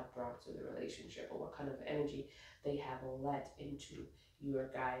what they have brought to the relationship, or what kind of energy they have let into your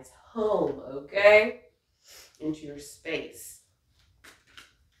guys' home, okay? Into your space.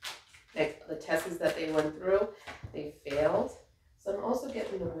 Like the tests that they went through, they failed. So I'm also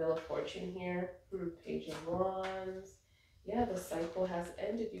getting the Wheel of Fortune here. Page of Wands. Yeah, the cycle has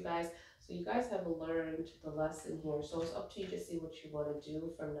ended, you guys. So you guys have learned the lesson here. So it's up to you to see what you want to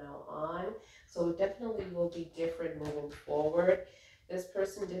do from now on. So it definitely will be different moving forward. This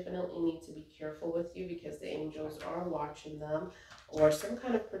person definitely needs to be careful with you, because the angels are watching them, or some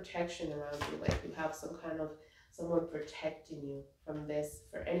kind of protection around you. Like you have some kind of someone protecting you from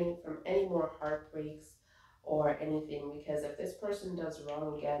any more heartbreaks or anything. Because if this person does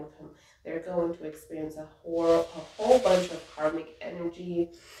wrong again, they're going to experience a whole bunch of karmic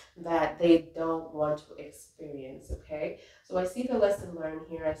energy that they don't want to experience, okay? So I see the lesson learned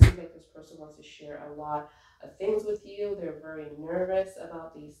here. I see that this person wants to share a lot of things with you. They're very nervous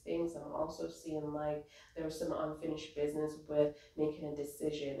about these things. I'm also seeing like there's some unfinished business with making a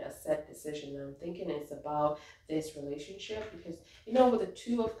decision, a set decision. I'm thinking it's about this relationship, because with the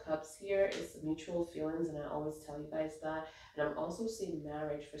Two of Cups here, it's mutual feelings, and I always tell you guys that. And I'm also seeing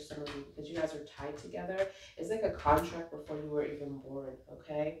marriage for some of you, because you guys are tied together. It's like a contract before you were even born,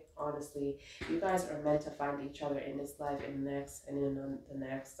 okay? Honestly, you guys are meant to find each other in this life and next, and in the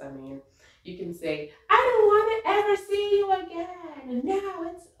next. I mean, you can say, I don't want to ever see you again, and now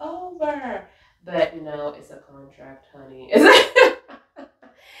it's over. But it's a contract, honey.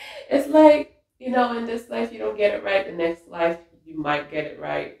 It's like, you know, in this life you don't get it right, the next life you might get it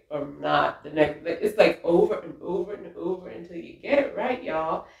right or not. The next, it's like over and over and over until you get it right,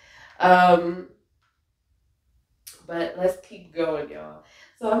 y'all. Um, but let's keep going, y'all.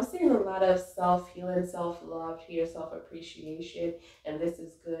 So I'm seeing a lot of self-healing, self-love here, self-appreciation, and this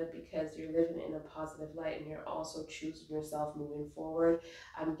is good because you're living in a positive light and you're also choosing yourself moving forward.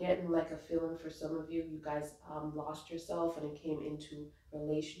 I'm getting like a feeling for some of you. You guys lost yourself and it came into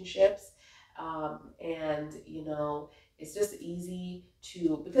relationships. And you know, it's just easy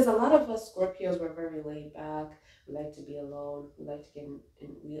to, because a lot of us Scorpios were very laid back. We like to be alone. We like to get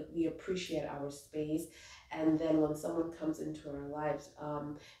in, we appreciate our space. And then when someone comes into our lives,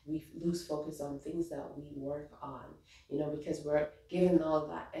 we lose focus on things that we work on, you know, because we're giving all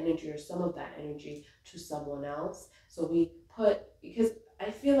that energy or some of that energy to someone else. So we put, because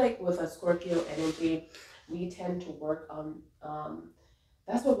I feel like with a Scorpio energy, we tend to work on,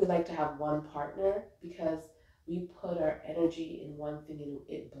 that's what we like to have one partner, because we put our energy in one thing and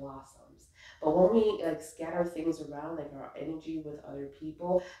it blossoms. But when we like scatter things around, like our energy with other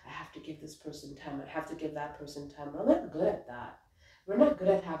people, I have to give this person time. I have to give that person time. We're not good at that. We're not good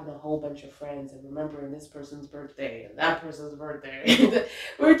at having a whole bunch of friends and remembering this person's birthday and that person's birthday.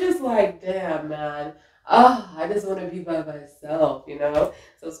 We're just like, damn, man. Oh, I just want to be by myself, you know?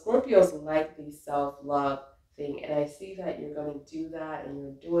 So Scorpios like the self-love thing. And I see that you're going to do that and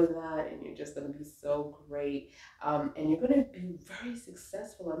you're doing that and you're just going to be so great. And you're going to be very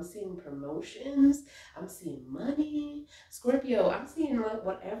successful. I'm seeing promotions. I'm seeing money. Scorpio, I'm seeing like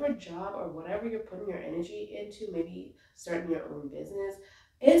whatever job or whatever you're putting your energy into, maybe starting your own business,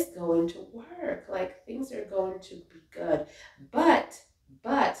 is going to work. Like things are going to be good. But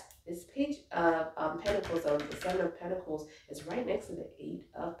this page of Pentacles, or the Seven of Pentacles, is right next to the Eight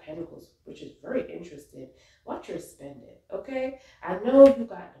of Pentacles, which is very interesting. Watch your spending, okay? I know you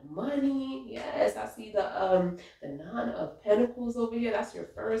got the money. Yes, I see the Nine of Pentacles over here. That's your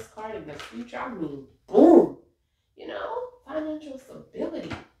first card in the future. I mean, boom. You know, financial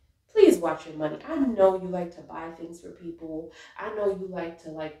stability. Please watch your money. I know you like to buy things for people. I know you like to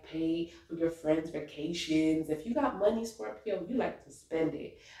like pay for your friends' vacations. If you got money, Scorpio, you like to spend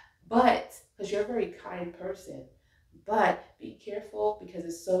it. But, because you're a very kind person. But be careful because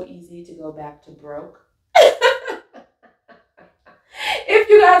it's so easy to go back to broke. If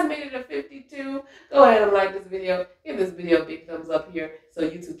you guys made it to 52, go ahead and like this video. Give this video a big thumbs up here so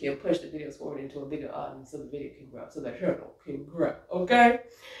YouTube can push the videos forward into a bigger audience so the video can grow, so the channel can grow. Okay?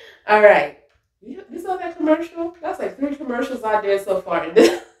 All right. You saw that commercial? That's like 3 commercials I did so far in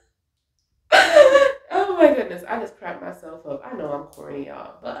this. Oh my goodness. I just cracked myself up. I know I'm corny,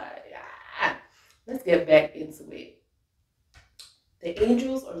 y'all, but let's get back into it. The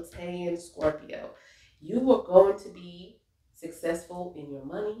angels are saying, Scorpio, you are going to be successful in your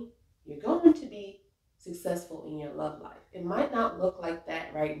money. You're going to be successful in your love life. It might not look like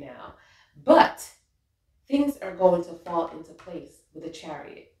that right now, but things are going to fall into place with the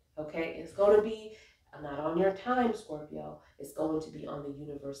Chariot. Okay, it's going to be not on your time, Scorpio. It's going to be on the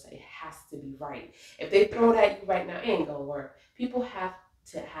universe. It has to be right. If they throw it at you right now, it ain't gonna work. People have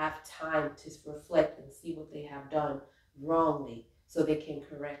to have time to reflect and see what they have done wrongly so they can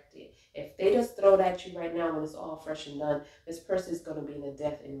correct it. If they just throw it at you right now when it's all fresh and done, this person is going to be in a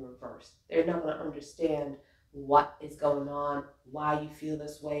death in reverse. They're not going to understand what is going on, why you feel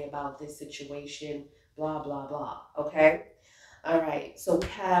this way about this situation, blah, blah, blah. Okay? All right. So we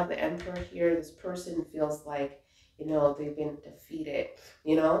have the Emperor here. This person feels like, you know, they've been defeated,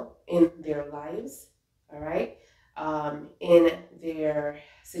 you know, in their lives. All right. In their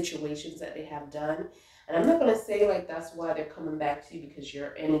situations that they have done. And I'm not going to say like that's why they're coming back to you, because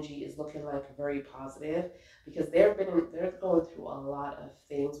your energy is looking like very positive, because they're going through a lot of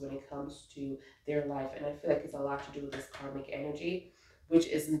things when it comes to their life. And I feel like it's a lot to do with this karmic energy, which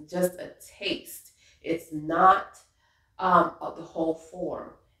is just a taste. It's not of the whole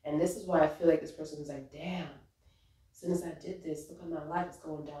form. And this is why I feel like this person is like, damn, since I did this, look at my life, it's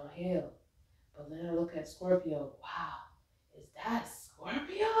going downhill. But then I look at Scorpio, wow, is that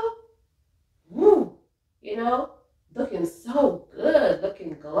Scorpio? Woo! You know, looking so good,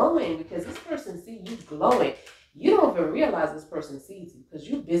 looking glowing, because this person sees you glowing. You don't even realize this person sees you because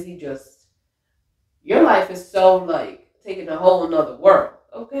you're busy just, your life is so like taking a whole nother world,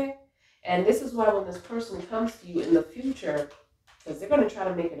 okay? And this is why when this person comes to you in the future, because they're going to try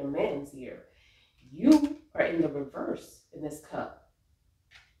to make an amends here, you are in the reverse in this cup.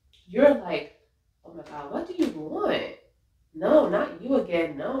 You're like, oh my God, what do you want? No, not you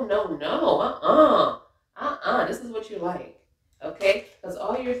again. No, no, no. This is what you like. Okay? Because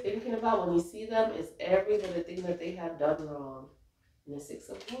all you're thinking about when you see them is every little thing that they have done wrong. and the Six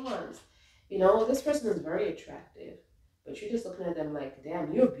of Wands. You know, this person is very attractive, but you're just looking at them like,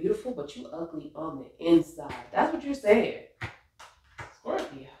 damn, you're beautiful, but you ugly on the inside. That's what you're saying.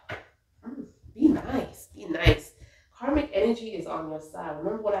 Scorpio. Be nice. Be nice. Karmic energy is on your side.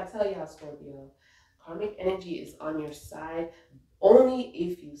 Remember what I tell y'all, Scorpio. Karmic energy is on your side only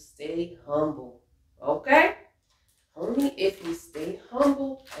if you stay humble. Okay? Only if you stay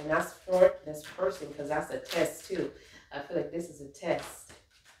humble. And that's for this person, because that's a test too. I feel like this is a test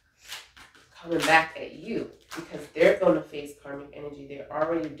coming back at you, because they're going to face karmic energy. They're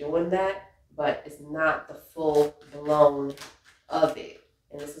already doing that, but it's not the full blown of it.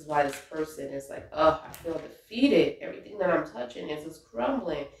 And this is why this person is like, oh, I feel defeated. Everything that I'm touching is just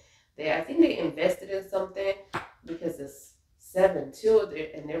crumbling. I think they invested in something, because it's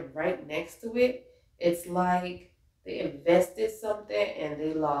 7-2 and they're right next to it. It's like they invested something and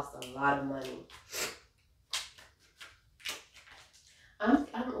they lost a lot of money.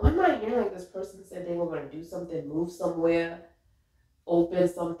 When am I hearing this person said they were going to do something, move somewhere, open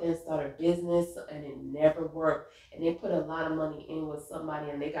something, start a business, and it never worked. And they put a lot of money in with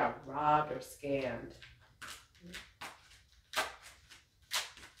somebody and they got robbed or scammed.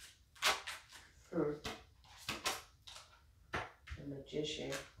 The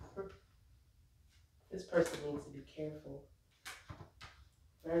Magician. This person needs to be careful.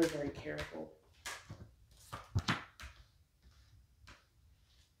 Very, very careful.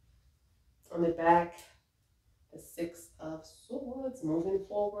 On the back, the Six of Swords, moving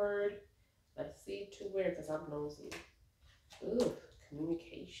forward. Let's see to where, because I'm nosy. Ooh,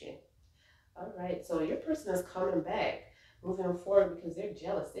 communication. All right, so your person is coming back, moving forward, because they're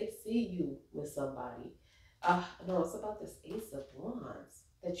jealous. They see you with somebody. No, it's about this Ace of Wands,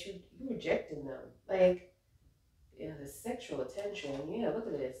 that you rejecting them. Like, yeah, the sexual attention. Yeah, look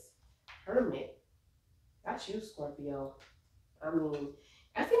at this. Hermit. That's you, Scorpio. I mean,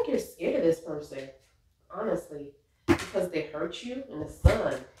 I think you're scared of this person, honestly, because they hurt you in the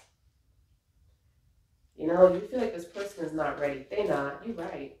sun. You know, you feel like this person is not ready. They not. You're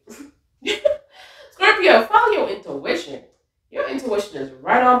right. Scorpio, follow your intuition. Your intuition is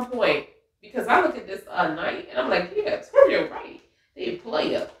right on point, because I look at this night and I'm like, yeah, Scorpio, right. They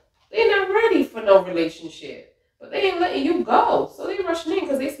play up. They're not ready for no relationship, but they ain't letting you go. So they rushing in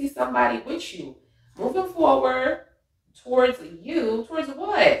because they see somebody with you. Moving forward towards you, towards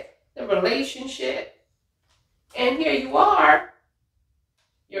what? The relationship. And here you are,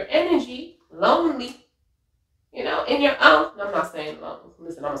 your energy, lonely, you know, in your own. I'm not saying alone.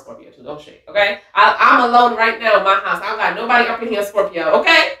 Listen, I'm a Scorpio too, don't shake, okay? I'm alone right now in my house. I got nobody up in here, Scorpio,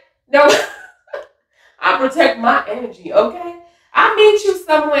 okay? No, I protect my energy, okay? I'll meet you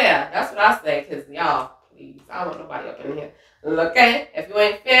somewhere. That's what I say, because y'all, please, I don't want nobody up in here. Okay? If you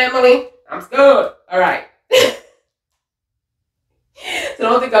ain't family, I'm scared. All right. So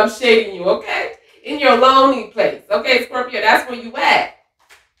don't think I'm shading you, okay? In your lonely place, okay, Scorpio, that's where you at.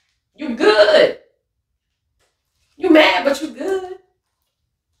 You good. You mad, but you good.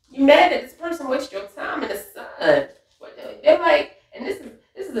 You mad that this person wasted your time in the sun. They're like, and this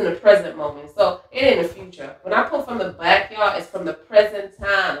is in the present moment, so it ain't the future. When I pull from the back, y'all, it's from the present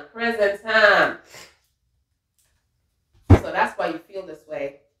time. The present time. So that's why you feel this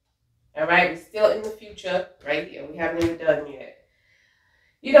way. All right, we're still in the future right here. We haven't even done yet.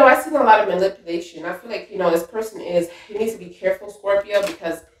 You know, I've seen a lot of manipulation. I feel like, you know, this person you need to be careful, Scorpio,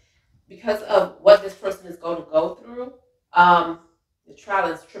 because of what this person is going to go through, the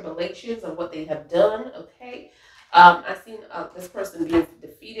trials and tribulations of what they have done, okay? I've seen this person being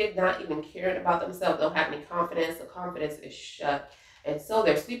defeated, not even caring about themselves, don't have any confidence. The confidence is shut. And so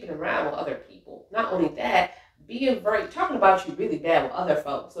they're sleeping around with other people. Not only that, talking about you really bad with other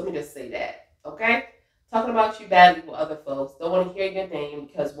folks. Let me just say that, okay? Talking about you badly with other folks. Don't want to hear your name,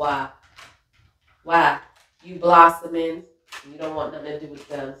 because why? Why? You blossoming. You don't want nothing to do with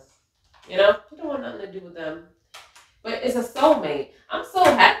them. You know? You don't want nothing to do with them. But it's a soulmate. I'm so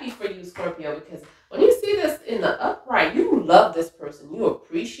happy for you, Scorpio, because when you see this in the upright, you love this person. You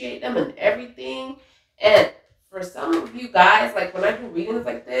appreciate them and everything. And for some of you guys, like when I do readings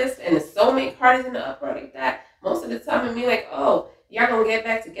like this and the soulmate card is in the upright like that, most of the time it means like, oh, y'all gonna get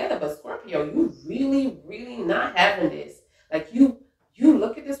back together. But Scorpio, you really, really not having this. Like you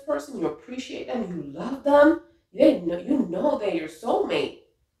look at this person, you appreciate them, you love them. You know they're your soulmate.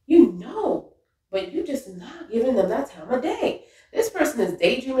 You know, but you just not giving them that time of day. This person is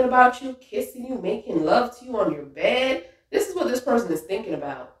daydreaming about you, kissing you, making love to you on your bed. This is what this person is thinking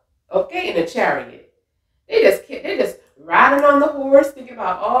about. Okay, in a chariot. They're just riding on the horse, thinking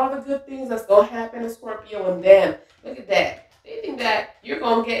about all the good things that's gonna happen to Scorpio and them. Look at that. They think that you're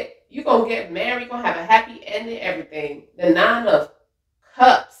gonna get married, you're gonna have a happy ending, everything. The 9 of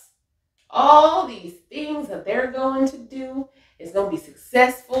Cups. All these things that they're going to do is going to be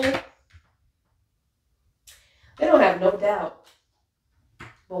successful. They don't have no doubt.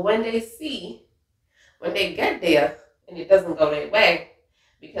 But when they get there and it doesn't go their way,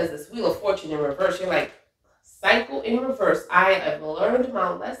 because this Wheel of Fortune in reverse, you're like, cycle in reverse. I have learned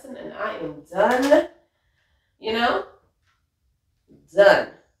my lesson and I am done. You know? Done.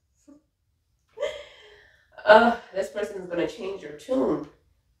 This person is going to change your tune.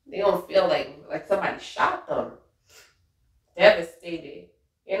 They don't feel like somebody shot them. Devastated.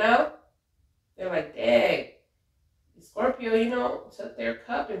 You know? They're like, dang. Scorpio, took their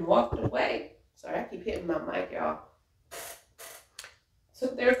cup and walked away. Sorry, I keep hitting my mic, y'all.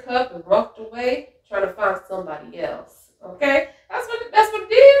 Took their cup and walked away, trying to find somebody else. Okay? That's what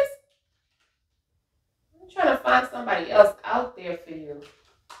it is. I'm trying to find somebody else out there for you.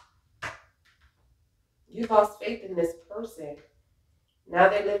 You lost faith in this person. Now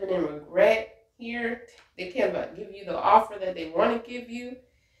they're living in regret here. They can't give you the offer that they want to give you.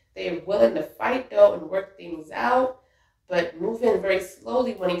 They're willing to fight, though, and work things out, but moving very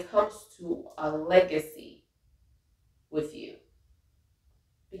slowly when it comes to a legacy with you.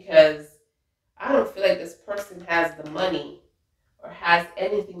 Because I don't feel like this person has the money or has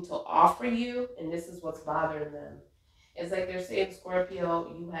anything to offer you, and this is what's bothering them. It's like they're saying,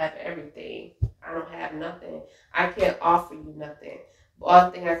 Scorpio, you have everything. I don't have nothing. I can't offer you nothing. The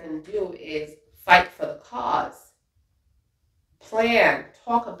only thing I can do is fight for the cause. Plan.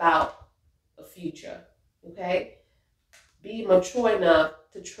 Talk about the future. Okay? Be mature enough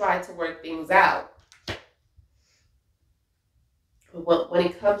to try to work things out. But when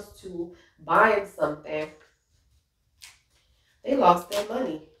it comes to buying something, they lost their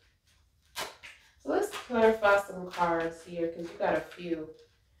money. So let's clarify some cards here, because you got a few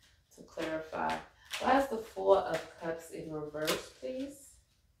to clarify. Why is the Four of Cups in reverse, please?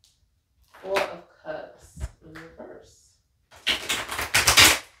 Four of Cups in reverse.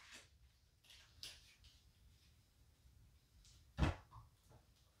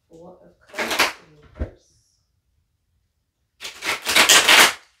 Four of Cups in reverse.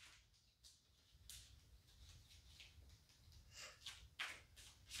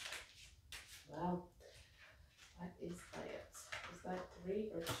 Wow. What is that? Is that 3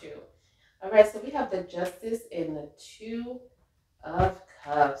 or 2? All right, so we have the Justice and the Two of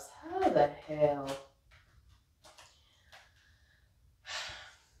Cups. How the hell?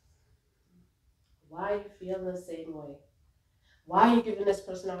 Why are you feeling the same way? Why are you giving this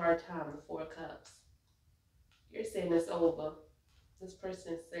person a hard time? The Four of Cups. You're saying it's over. This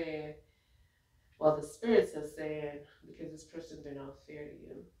person is saying, well, the spirits are saying, because this person's been unfair to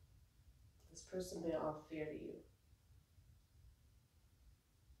you. This person been unfair to you.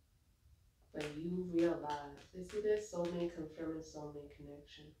 But you realize, you see this soulmate confirming soulmate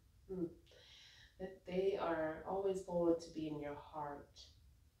connection. That they are always going to be in your heart.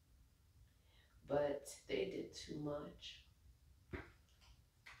 But they did too much.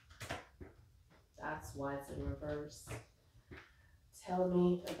 That's why it's in reverse. Tell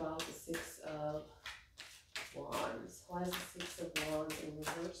me about the Six of Wands. Why is the Six of Wands in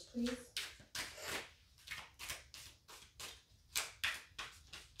reverse, please?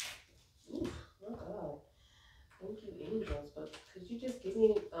 Oh God. Thank you, angels. But could you just give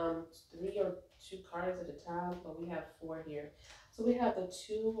me 3 or 2 cards at a time? But we have 4 here. So we have the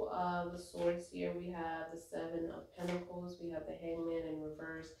Two of the Swords here. We have the Seven of Pentacles. We have the Hangman in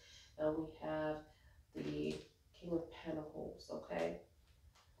reverse. And we have the King of Pentacles, okay?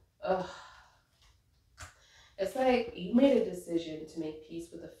 Ugh. It's like you made a decision to make peace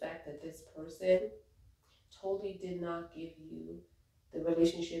with the fact that this person totally did not give you the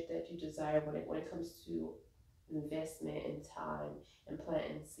relationship that you desire when it comes to investment and time and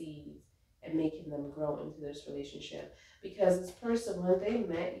planting seeds and making them grow into this relationship. Because this person, when they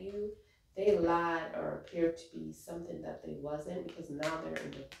met you, they lied or appeared to be something that they wasn't, because now they're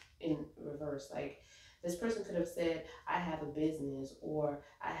in reverse. Like, this person could have said, I have a business, or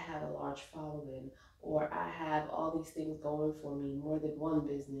I have a large following, or I have all these things going for me, more than one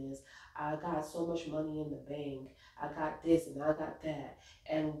business. I got so much money in the bank. I got this and I got that.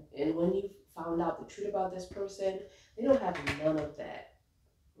 And when you found out the truth about this person, they don't have none of that.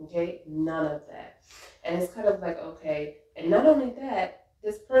 Okay? None of that. And it's kind of like, okay. And not only that,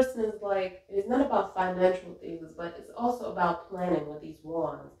 this person is like, it's not about financial things, but it's also about planning with these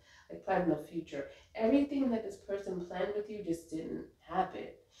wands. Like planning the future. Everything that this person planned with you just didn't happen.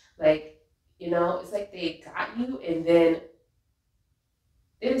 Like, it's like they got you and then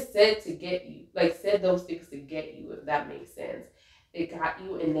they just said to get you. Like, said those things to get you, if that makes sense. They got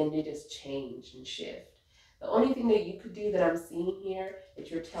you and then they just change and shift. The only thing that you could do that I'm seeing here, that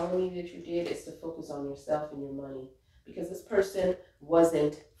you're telling me that you did, is to focus on yourself and your money. Because this person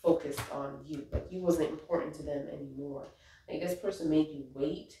wasn't focused on you. Like, you wasn't important to them anymore. Like, this person made you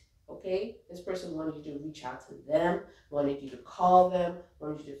wait, okay? This person wanted you to reach out to them, wanted you to call them,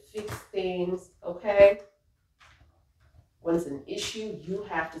 wanted you to fix things, okay? When it's an issue, you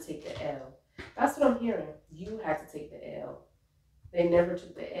have to take the L. That's what I'm hearing. You have to take the L. They never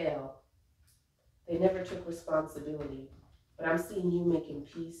took the L. They never took responsibility. But I'm seeing you making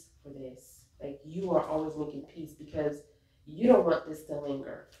peace for this. Like, you are always making peace because you don't want this to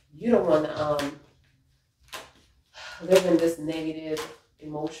linger. You don't want to live in this negative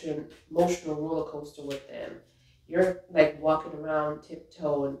emotional roller coaster with them. You're like walking around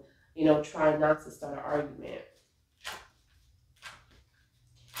tiptoe and, you know, trying not to start an argument.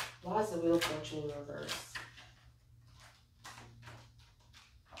 Why is the Wheel of Fortune in reverse?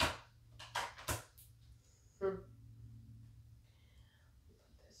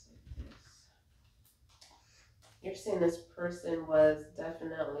 You're saying this person was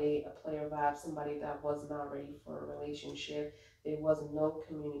definitely a player vibe, somebody that was not ready for a relationship. There was no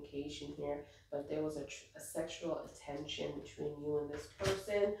communication here, but there was a sexual attention between you and this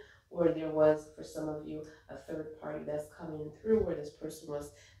person, or there was, for some of you, a third party that's coming through where this person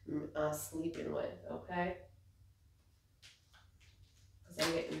was sleeping with, okay? Because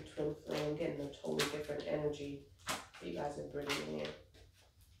I'm getting twin flame, I'm getting a totally different energy that you guys are bringing in.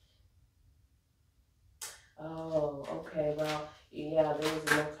 Oh, okay. Well, yeah, there was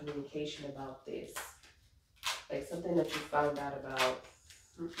no communication about this. Like something that you found out about.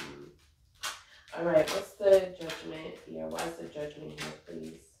 All right, what's the judgment here? Why is the judgment here,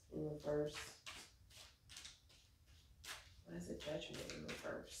 please, in reverse? Why is the judgment in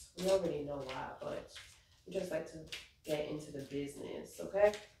reverse? We already know why, but we just like to get into the business,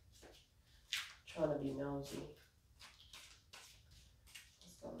 okay? Trying to be nosy.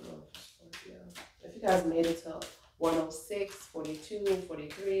 What's going on for Scorpio? If you guys made it to 106, 42,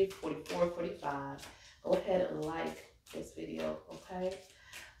 43, 44, 45, go ahead and like this video, okay?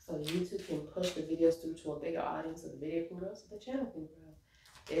 So YouTube can push the videos through to a bigger audience, so the video can grow, so the channel can grow.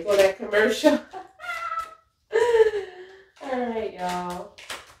 There go that commercial. All right, y'all.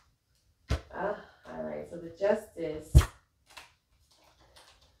 All right, so the Justice.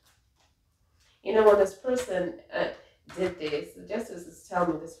 You know, when this person did this, the Justice is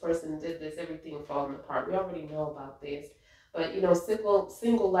telling me this person did this, everything falling apart. We already know about this. But, you know,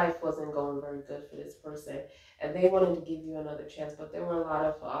 single life wasn't going very good for this person. And they wanted to give you another chance. But there were a lot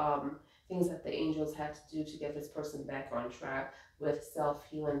of things that the angels had to do to get this person back on track with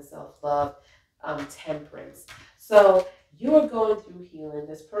self-healing, self-love, temperance. So you are going through healing.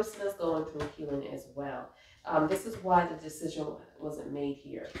 This person is going through healing as well. This is why the decision wasn't made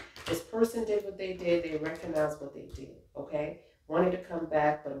here. This person did what they did. They recognized what they did, okay? Wanted to come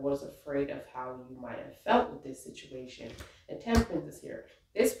back, but was afraid of how you might have felt with this situation. And temperance is here.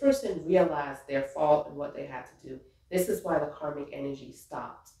 This person realized their fault and what they had to do. This is why the karmic energy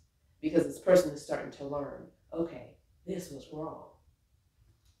stopped. Because this person is starting to learn, okay, this was wrong.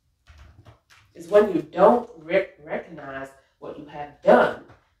 It's when you don't recognize what you have done,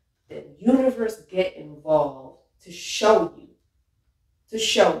 the universe get involved to show you.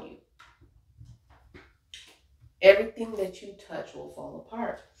 Everything that you touch will fall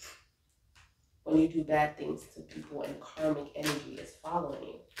apart when you do bad things to people and karmic energy is following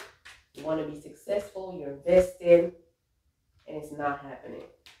you. You want to be successful, you're investing, and it's not happening.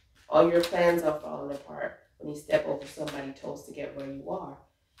 All your plans are falling apart when you step over somebody's toes to get where you are,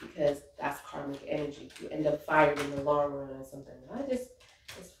 because that's karmic energy. You end up fired in the long run or something.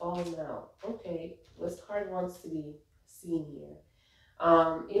 It's falling out. Okay, this card wants to be seen here.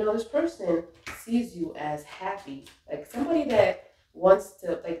 You know, this person sees you as happy. Like somebody that wants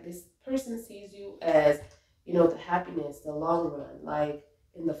to, like this person sees you as, you know, the happiness, the long run, like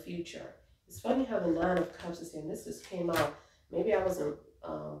in the future. It's funny how the 9 of Cups is here. And this just came out. Maybe I wasn't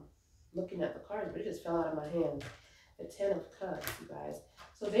looking at the cards, but it just fell out of my hand. The 10 of Cups, you guys.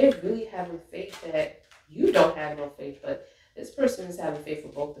 So they're really having faith that you don't have no faith, but this person is having faith for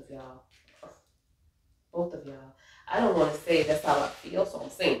both of y'all. Both of y'all. I don't want to say that's how I feel, so I'm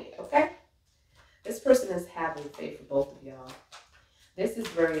saying it, okay? This person is having faith for both of y'all. This is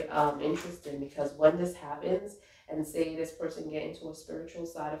very interesting because when this happens, and say this person get into a spiritual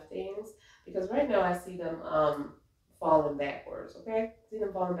side of things, because right now I see them falling backwards, okay? I see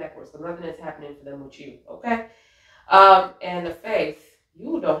them falling backwards, but nothing is happening for them with you, okay? And the faith,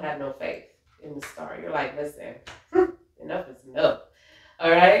 you don't have no faith in the star. You're like, listen, enough is enough,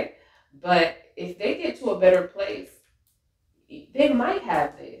 all right? But if they get to a better place, they might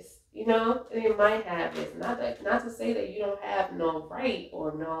have this, you know? They might have is not to say that you don't have no right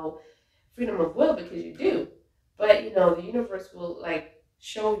or no freedom of will, because you do. But you know, the universe will like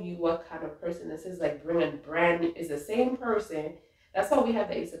show you what kind of person this is. Like bring a brand new, is the same person. That's why we have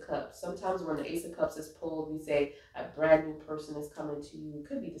the Ace of Cups. Sometimes when the Ace of Cups is pulled, we say a brand new person is coming to you. It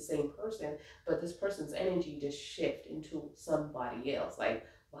could be the same person, but this person's energy just shift into somebody else. Like,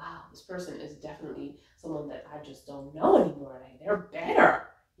 wow, this person is definitely someone that I just don't know anymore. Like they're better,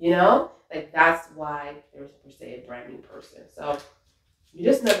 you know? Like that's why there's per se a brand new person. So you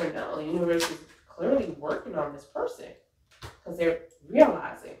just never know. The universe is clearly working on this person because they're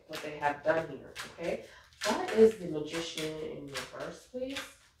realizing what they have done here, okay? What is the Magician in reverse, please?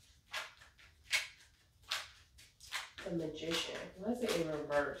 The Magician. What is it in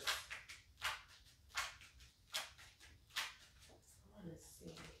reverse? I want to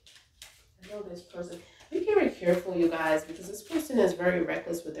see. I know this person. Be very careful, you guys, because this person is very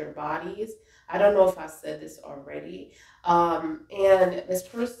reckless with their bodies. I don't know if I said this already. And this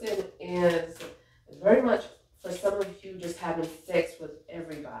person is very much, for some of you, just having sex with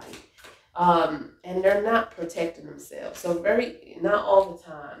everybody. And they're not protecting themselves. So not all the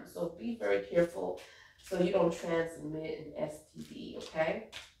time. So be very careful so you don't transmit an STD, okay?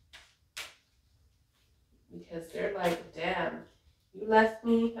 Because they're like, damn, you left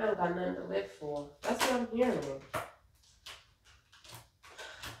me, I don't got nothing to live for. That's what I'm hearing.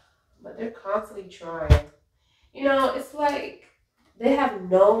 But they're constantly trying. You know, it's like they have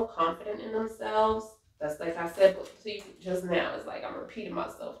no confidence in themselves. That's like I said to you just now. It's like I'm repeating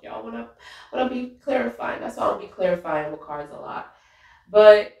myself, y'all. When I be clarifying, that's why I'll be clarifying with cards a lot.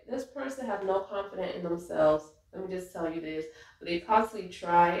 But this person have no confidence in themselves. Let me just tell you this. But they constantly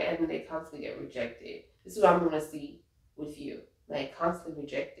try and they constantly get rejected. This is what I'm going to see with you. Like constantly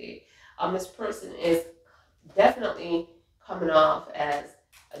rejected. This person is definitely coming off as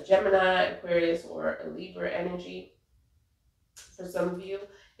a Gemini, Aquarius, or a Libra energy. For some of you,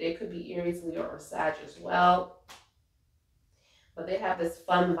 they could be Aries, Leo, or Sag as well. But they have this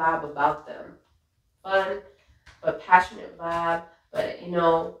fun vibe about them. Fun, but passionate vibe. But you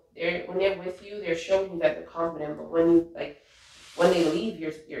know, when they're with you, they're showing you that they're confident. But when they leave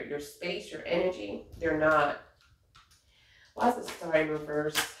your space, your energy, they're not. Why is the star in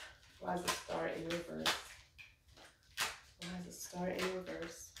reverse? Why is the star in reverse? Why is the star in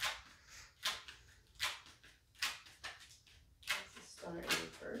reverse? Why is the star in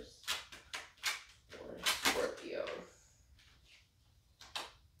reverse? For Scorpio.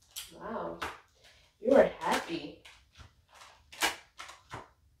 Wow. You are happy.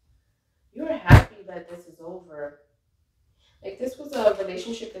 You are happy that this is over. Like this was a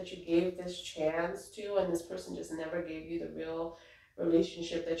relationship that you gave this chance to, and this person just never gave you the real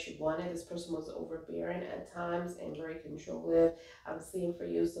relationship that you wanted. This person was overbearing at times and very controlling. I'm seeing for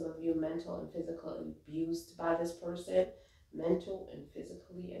you, some of you, mental and physical abused by this person. Mental and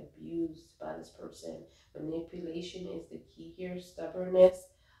physically abused by this person. Manipulation is the key here. Stubbornness.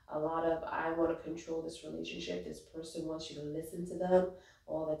 A lot of, I want to control this relationship. This person wants you to listen to them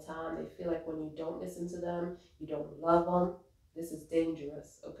all the time. They feel like when you don't listen to them, you don't love them. This is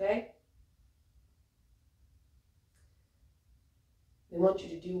dangerous, okay? They want you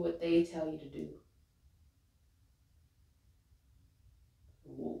to do what they tell you to do.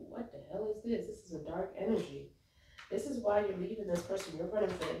 Ooh, what the hell is this? This is a dark energy. This is why you're leaving this person. You're running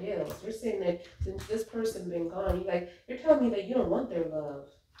for the hills. You're saying that since this person been gone, you're telling me that you don't want their love.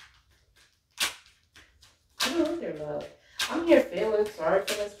 You don't want their love. I'm here feeling sorry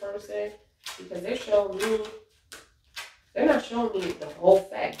for this person because they're showing me, they're not showing me the whole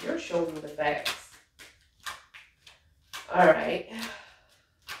fact. You're showing me the facts. All right.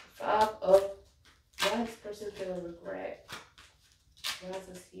 5 of, why is this person feeling regret? Why is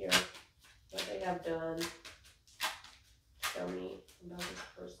this here? What they have done? Tell me about this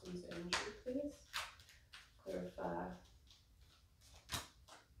person's energy, please. Clarify.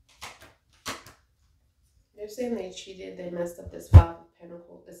 They're saying they cheated. They messed up this 5 of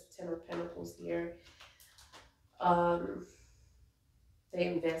Pentacles, this 10 of Pentacles here. They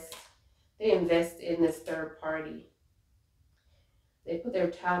invest in this third party. They put their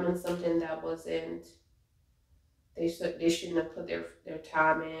time in something that wasn't, they shouldn't have put their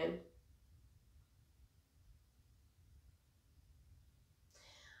time in.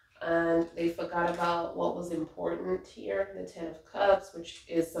 And they forgot about what was important here, the 10 of Cups, which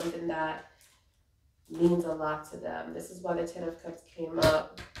is something that means a lot to them. This is why the 10 of Cups came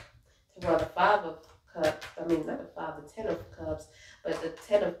up. Well, the 5 of Cups, I mean, not the 5, the 10 of Cups, but the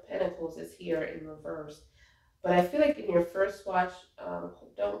 10 of Pentacles is here in reverse. But I feel like in your first watch,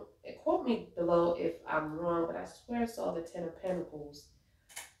 quote me below if I'm wrong, but I swear I saw the 10 of Pentacles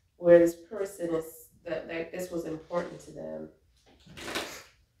where this person is, that like this was important to them.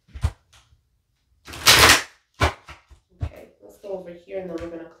 Okay, let's go over here and then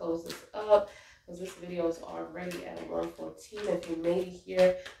we're going to close this up because this video is already at 1:14. If you made it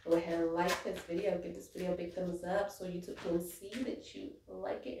here, go ahead and like this video. Give this video a big thumbs up so YouTube can see that you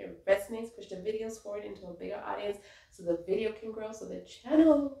like it and resonates. Push the videos forward into a bigger audience so the video can grow, so the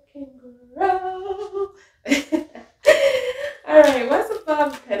channel can grow. All right, what's the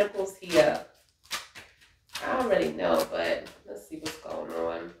Five of Pentacles here? I already know, but let's see what's going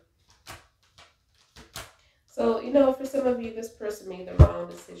on. So, you know, for some of you, this person made the wrong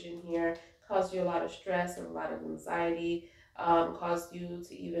decision here, caused you a lot of stress and a lot of anxiety, caused you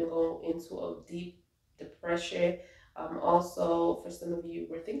to even go into a deep depression. Also, for some of you,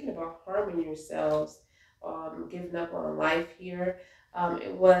 we're thinking about harming yourselves, giving up on life here.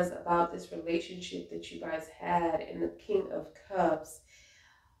 It was about this relationship that you guys had in the King of Cups.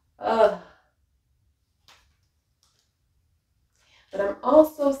 But I'm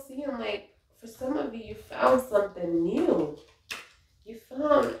also seeing, like, for some of you, you found something new. You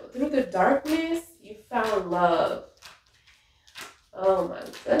found, through the darkness, you found love. Oh my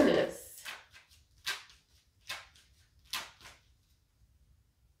goodness.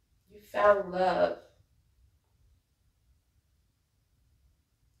 You found love.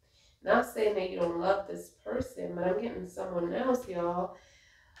 Not saying that you don't love this person, but I'm getting someone else, y'all.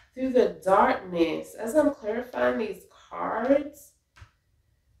 Through the darkness, as I'm clarifying these cards,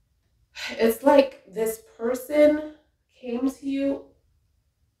 it's like this person came to you,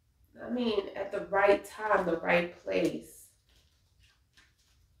 I mean, at the right time, the right place.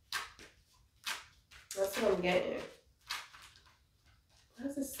 That's what I'm getting. Why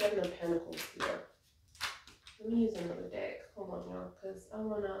is the Seven of Pentacles here? Let me use another deck. Hold on, y'all, because I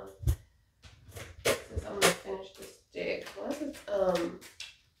want to, since I'm going to finish this deck. Why is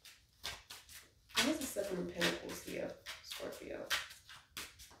the Seven of Pentacles here, Scorpio?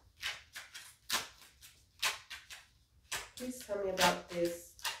 Please tell me about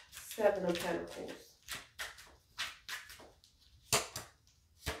this Seven of Pentacles.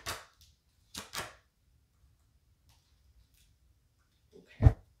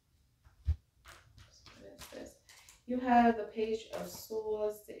 Okay. So what is this? You have the Page of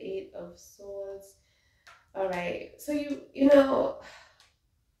Swords, the Eight of Swords. All right. So you know,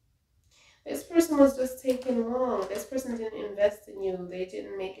 this person was just taken wrong. This person didn't invest in you. They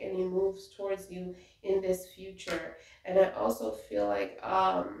didn't make any moves towards you in this future. And I also feel like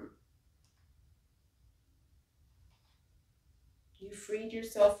you freed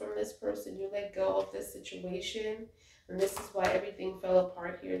yourself from this person. You let go of this situation. And this is why everything fell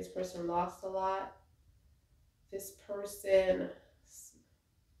apart here. This person lost a lot. This person,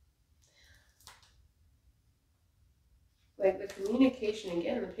 like the communication,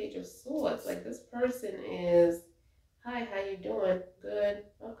 again, the Page of Swords, like this person is, hi, how you doing? Good,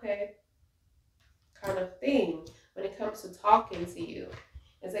 okay, kind of thing when it comes to talking to you.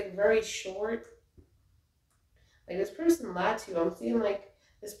 It's like very short. Like this person lied to you. I'm seeing like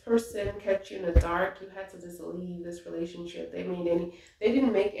this person kept you in the dark. You had to just leave this relationship. They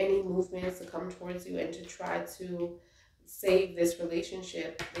didn't make any movements to come towards you and to try to save this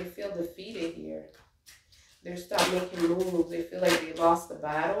relationship. They feel defeated here. They stopped making moves. They feel like they lost the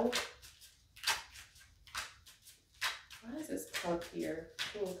battle. Why is this cup here?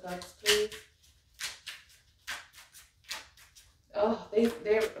 King of Cups, please. Oh,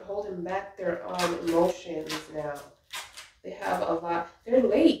 they're holding back their emotions now. They have a lot. They're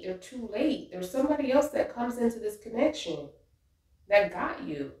late. They're too late. There's somebody else that comes into this connection that got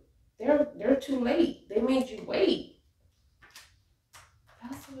you. They're too late. They made you wait.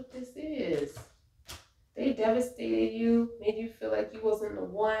 That's what this is. They devastated you, made you feel like you wasn't the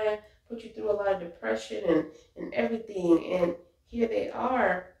one, put you through a lot of depression and everything. And here they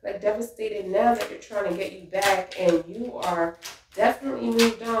are, like devastated now that they're trying to get you back, and you are definitely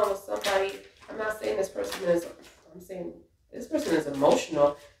moved on with somebody. I'm not saying this person is, I'm saying this person is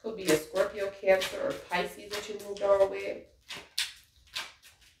emotional. Could be a Scorpio, Cancer, or Pisces that you moved on with.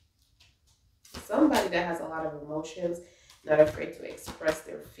 Somebody that has a lot of emotions, not afraid to express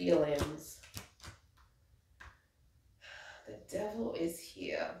their feelings. The Devil is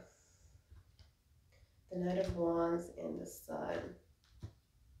here. The Knight of Wands and the Sun.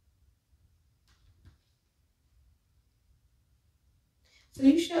 So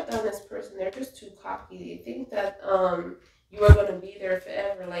you shut down this person. They're just too cocky. They think that you are going to be there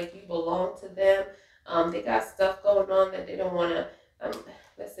forever, like you belong to them. They got stuff going on that they don't want to.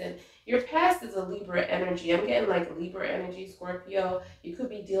 Listen, your past is a Libra energy. I'm getting like Libra energy, Scorpio. You could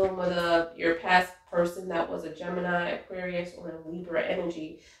be dealing with your past person that was a Gemini, Aquarius, or a Libra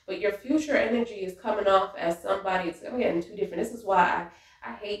energy. But your future energy is coming off as somebody. I'm getting two different. This is why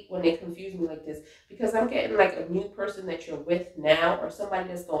I hate when they confuse me like this, because I'm getting like a new person that you're with now, or somebody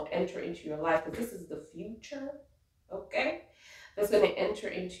that's going to enter into your life, because this is the future, okay? That's going to enter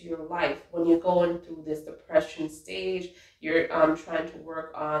into your life when you're going through this depression stage. You're trying to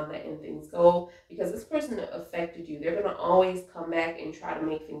work on letting things go, because this person affected you. They're going to always come back and try to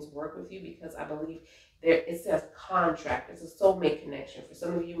make things work with you, because I believe it says contract. It's a soulmate connection. For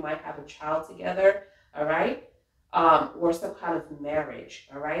some of you might have a child together, all right? Or some kind of marriage,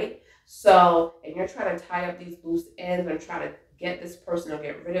 all right? So, and you're trying to tie up these loose ends and try to get this person or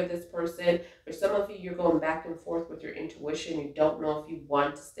get rid of this person. For some of you, you're going back and forth with your intuition. You don't know if you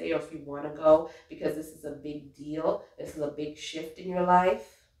want to stay or if you want to go, because this is a big deal. This is a big shift in your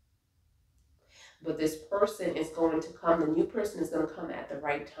life. But this person is going to come, the new person is going to come at the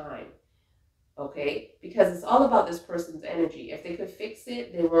right time. Okay? Because it's all about this person's energy. If they could fix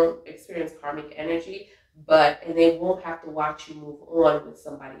it, they won't experience karmic energy, and they won't have to watch you move on with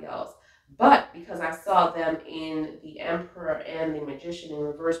somebody else. But because I saw them in the Emperor and the Magician in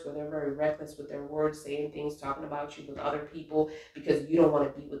reverse, where they're very reckless with their words, saying things, talking about you with other people because you don't want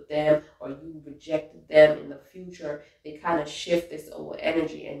to be with them or you rejected them in the future, they kind of shift this old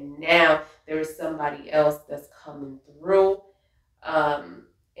energy. And now there is somebody else that's coming through.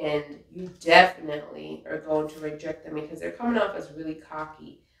 And you definitely are going to reject them because they're coming off as really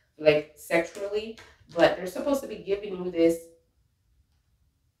cocky, like sexually, but they're supposed to be giving you this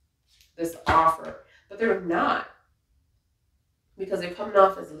offer, but they're not, because they're coming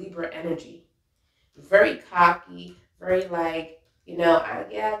off as Libra energy. Very cocky, very like,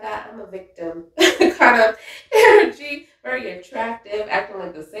 I'm a victim kind of energy, very attractive, acting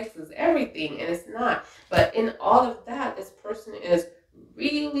like the sex is everything, and it's not. But in all of that, this person is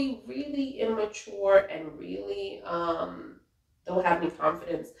really, really immature and really don't have any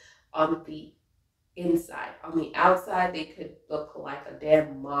confidence on the inside. On the outside, they could look like a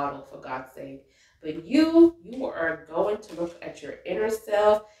damn model, for God's sake. But you are going to look at your inner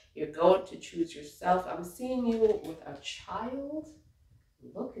self. You're going to choose yourself. I'm seeing you with a child.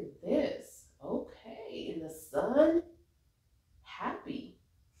 Look at this. Okay, in the sun. Happy.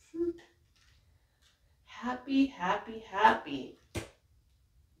 Happy, happy, happy.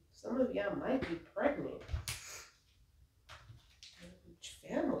 Some of y'all might be pregnant. Which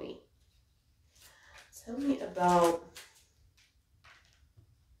family? Tell me about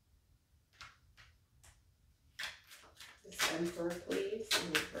this Emperor, please,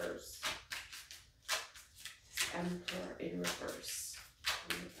 in reverse. This Emperor in reverse.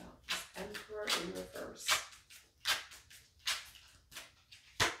 Tell me about this Emperor in reverse.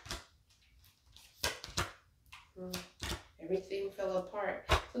 Everything fell apart.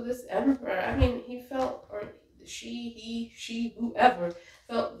 So this Emperor, he felt, or she, whoever,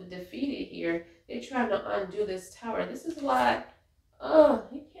 felt defeated here. They're trying to undo this tower. This is why,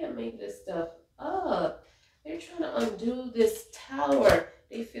 you can't make this stuff up. They're trying to undo this tower.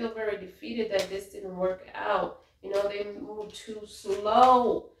 They feel very defeated that this didn't work out. They moved too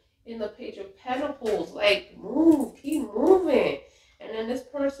slow in the Page of Pentacles. Like, move, keep moving. And then this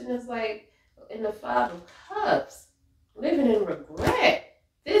person is like in the Five of Cups, living in regret.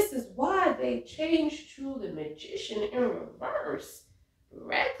 This is why they changed to the Magician in reverse.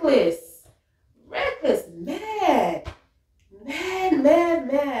 Reckless, mad.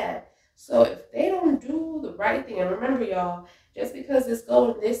 So if they don't do the right thing, and remember y'all, just because it's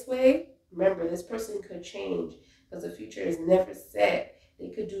going this way, remember this person could change, because the future is never set. They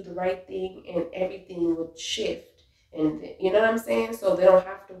could do the right thing and everything would shift. And you know what I'm saying? So they don't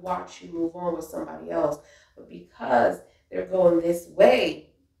have to watch you move on with somebody else. But because they're going this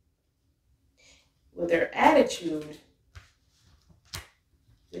way with their attitude,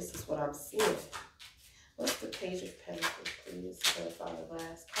 this is what I'm seeing. What's the Page of Pentacles, please? Clarify the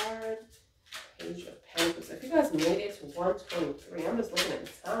last card. Page of Pentacles. If you guys made it to 123, I'm just looking at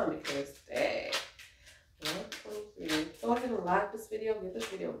the time because, dang, 123. Go ahead and like this video. Give this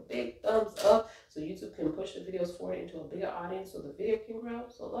video a big thumbs up so YouTube can push the videos forward into a bigger audience so the video can grow,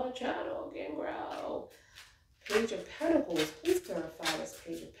 so the channel can grow. Page of Pentacles. Please clarify this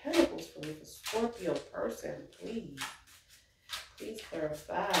Page of Pentacles for me, for Scorpio person, please. Please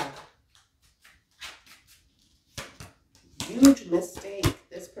clarify. Huge mistake.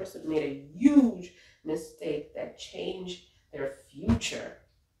 This person made a huge mistake that changed their future.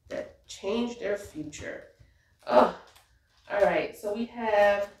 Oh, all right. So we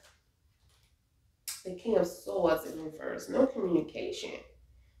have the King of Swords in reverse. No communication.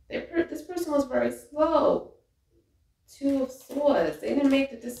 This person was very slow. Two of Swords. They didn't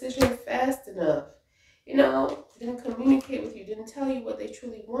make the decision fast enough. Didn't communicate with you, didn't tell you what they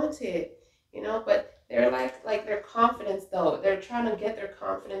truly wanted. But they're like their confidence though. They're trying to get their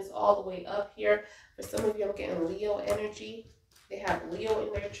confidence all the way up here. For some of you, I'm getting Leo energy. They have Leo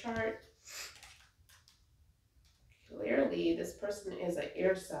in their chart. Clearly, this person is an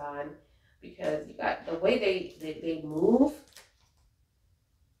air sign because you got the way they move.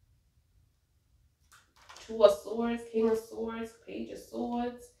 Two of Swords, King of Swords, Page of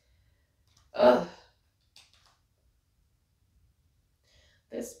Swords. Ugh.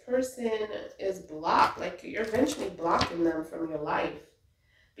 This person is blocked. Like, you're eventually blocking them from your life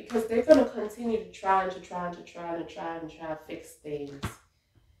because they're going to continue to try to fix things.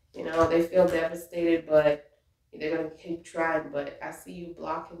 They feel devastated, but they're going to keep trying. But I see you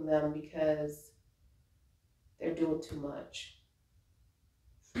blocking them because they're doing too much.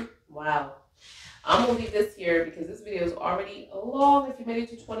 Wow. I'm going to leave this here because this video is already long. If you made it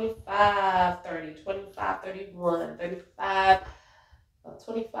to 25, 30, 25, 31, 35,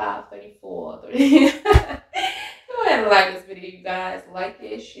 25, 34, 30. Go ahead and like this video, you guys. Like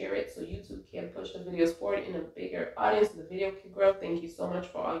it, share it so YouTube can push the videos forward in a bigger audience so the video can grow. Thank you so much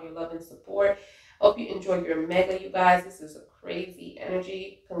for all your love and support. Hope you enjoy your mega, you guys. This is a crazy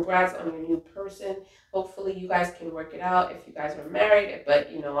energy. Congrats on your new person. Hopefully you guys can work it out if you guys are married. But,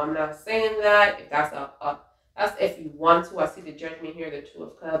 I'm not saying that. If that's that's if you want to. I see the Judgment here, the Two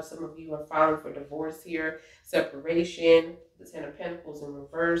of Cups. Some of you are filing for divorce here, separation, the Ten of Pentacles in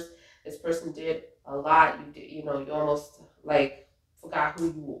reverse. This person did a lot. You almost like forgot who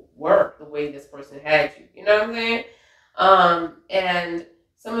you were the way this person had you. You know what I'm saying? And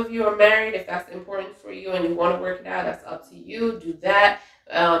some of you are married. If that's important for you and you want to work it out, that's up to you. Do that.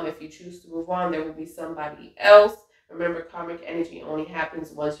 If you choose to move on, there will be somebody else. Remember, karmic energy only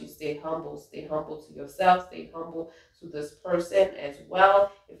happens once you stay humble. Stay humble to yourself. Stay humble to this person as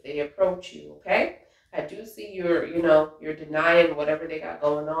well if they approach you, okay? I do see you're denying whatever they got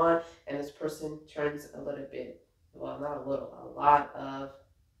going on, and this person turns a little bit, well, not a little, a lot of,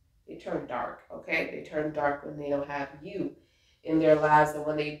 they turn dark, okay? They turn dark when they don't have you in their lives, and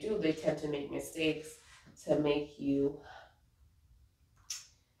when they do, they tend to make mistakes to make you,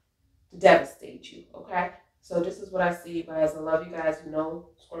 devastate you, okay? So this is what I see, you guys. I love you guys.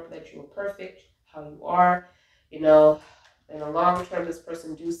 Scorpio, that you are perfect, how you are. In the long term, this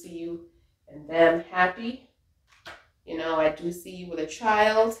person do see you and them happy. I do see you with a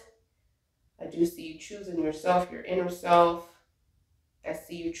child. I do see you choosing yourself, your inner self. I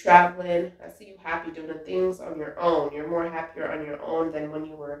see you traveling. I see you happy doing things on your own. You're more happier on your own than when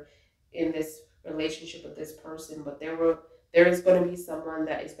you were in this relationship with this person. But there is going to be someone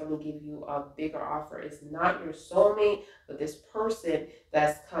that is going to give you a bigger offer. It's not your soulmate, but this person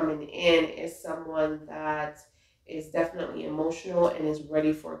that's coming in is someone that is definitely emotional and is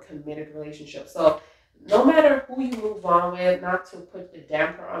ready for a committed relationship. So no matter who you move on with, not to put the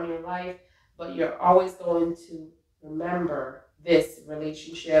damper on your life, but you're always going to remember this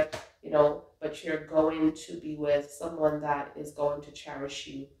relationship, but you're going to be with someone that is going to cherish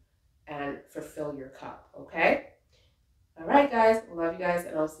you and fulfill your cup, okay? All right, guys. Love you guys,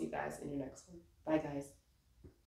 and I'll see you guys in your next one. Bye, guys.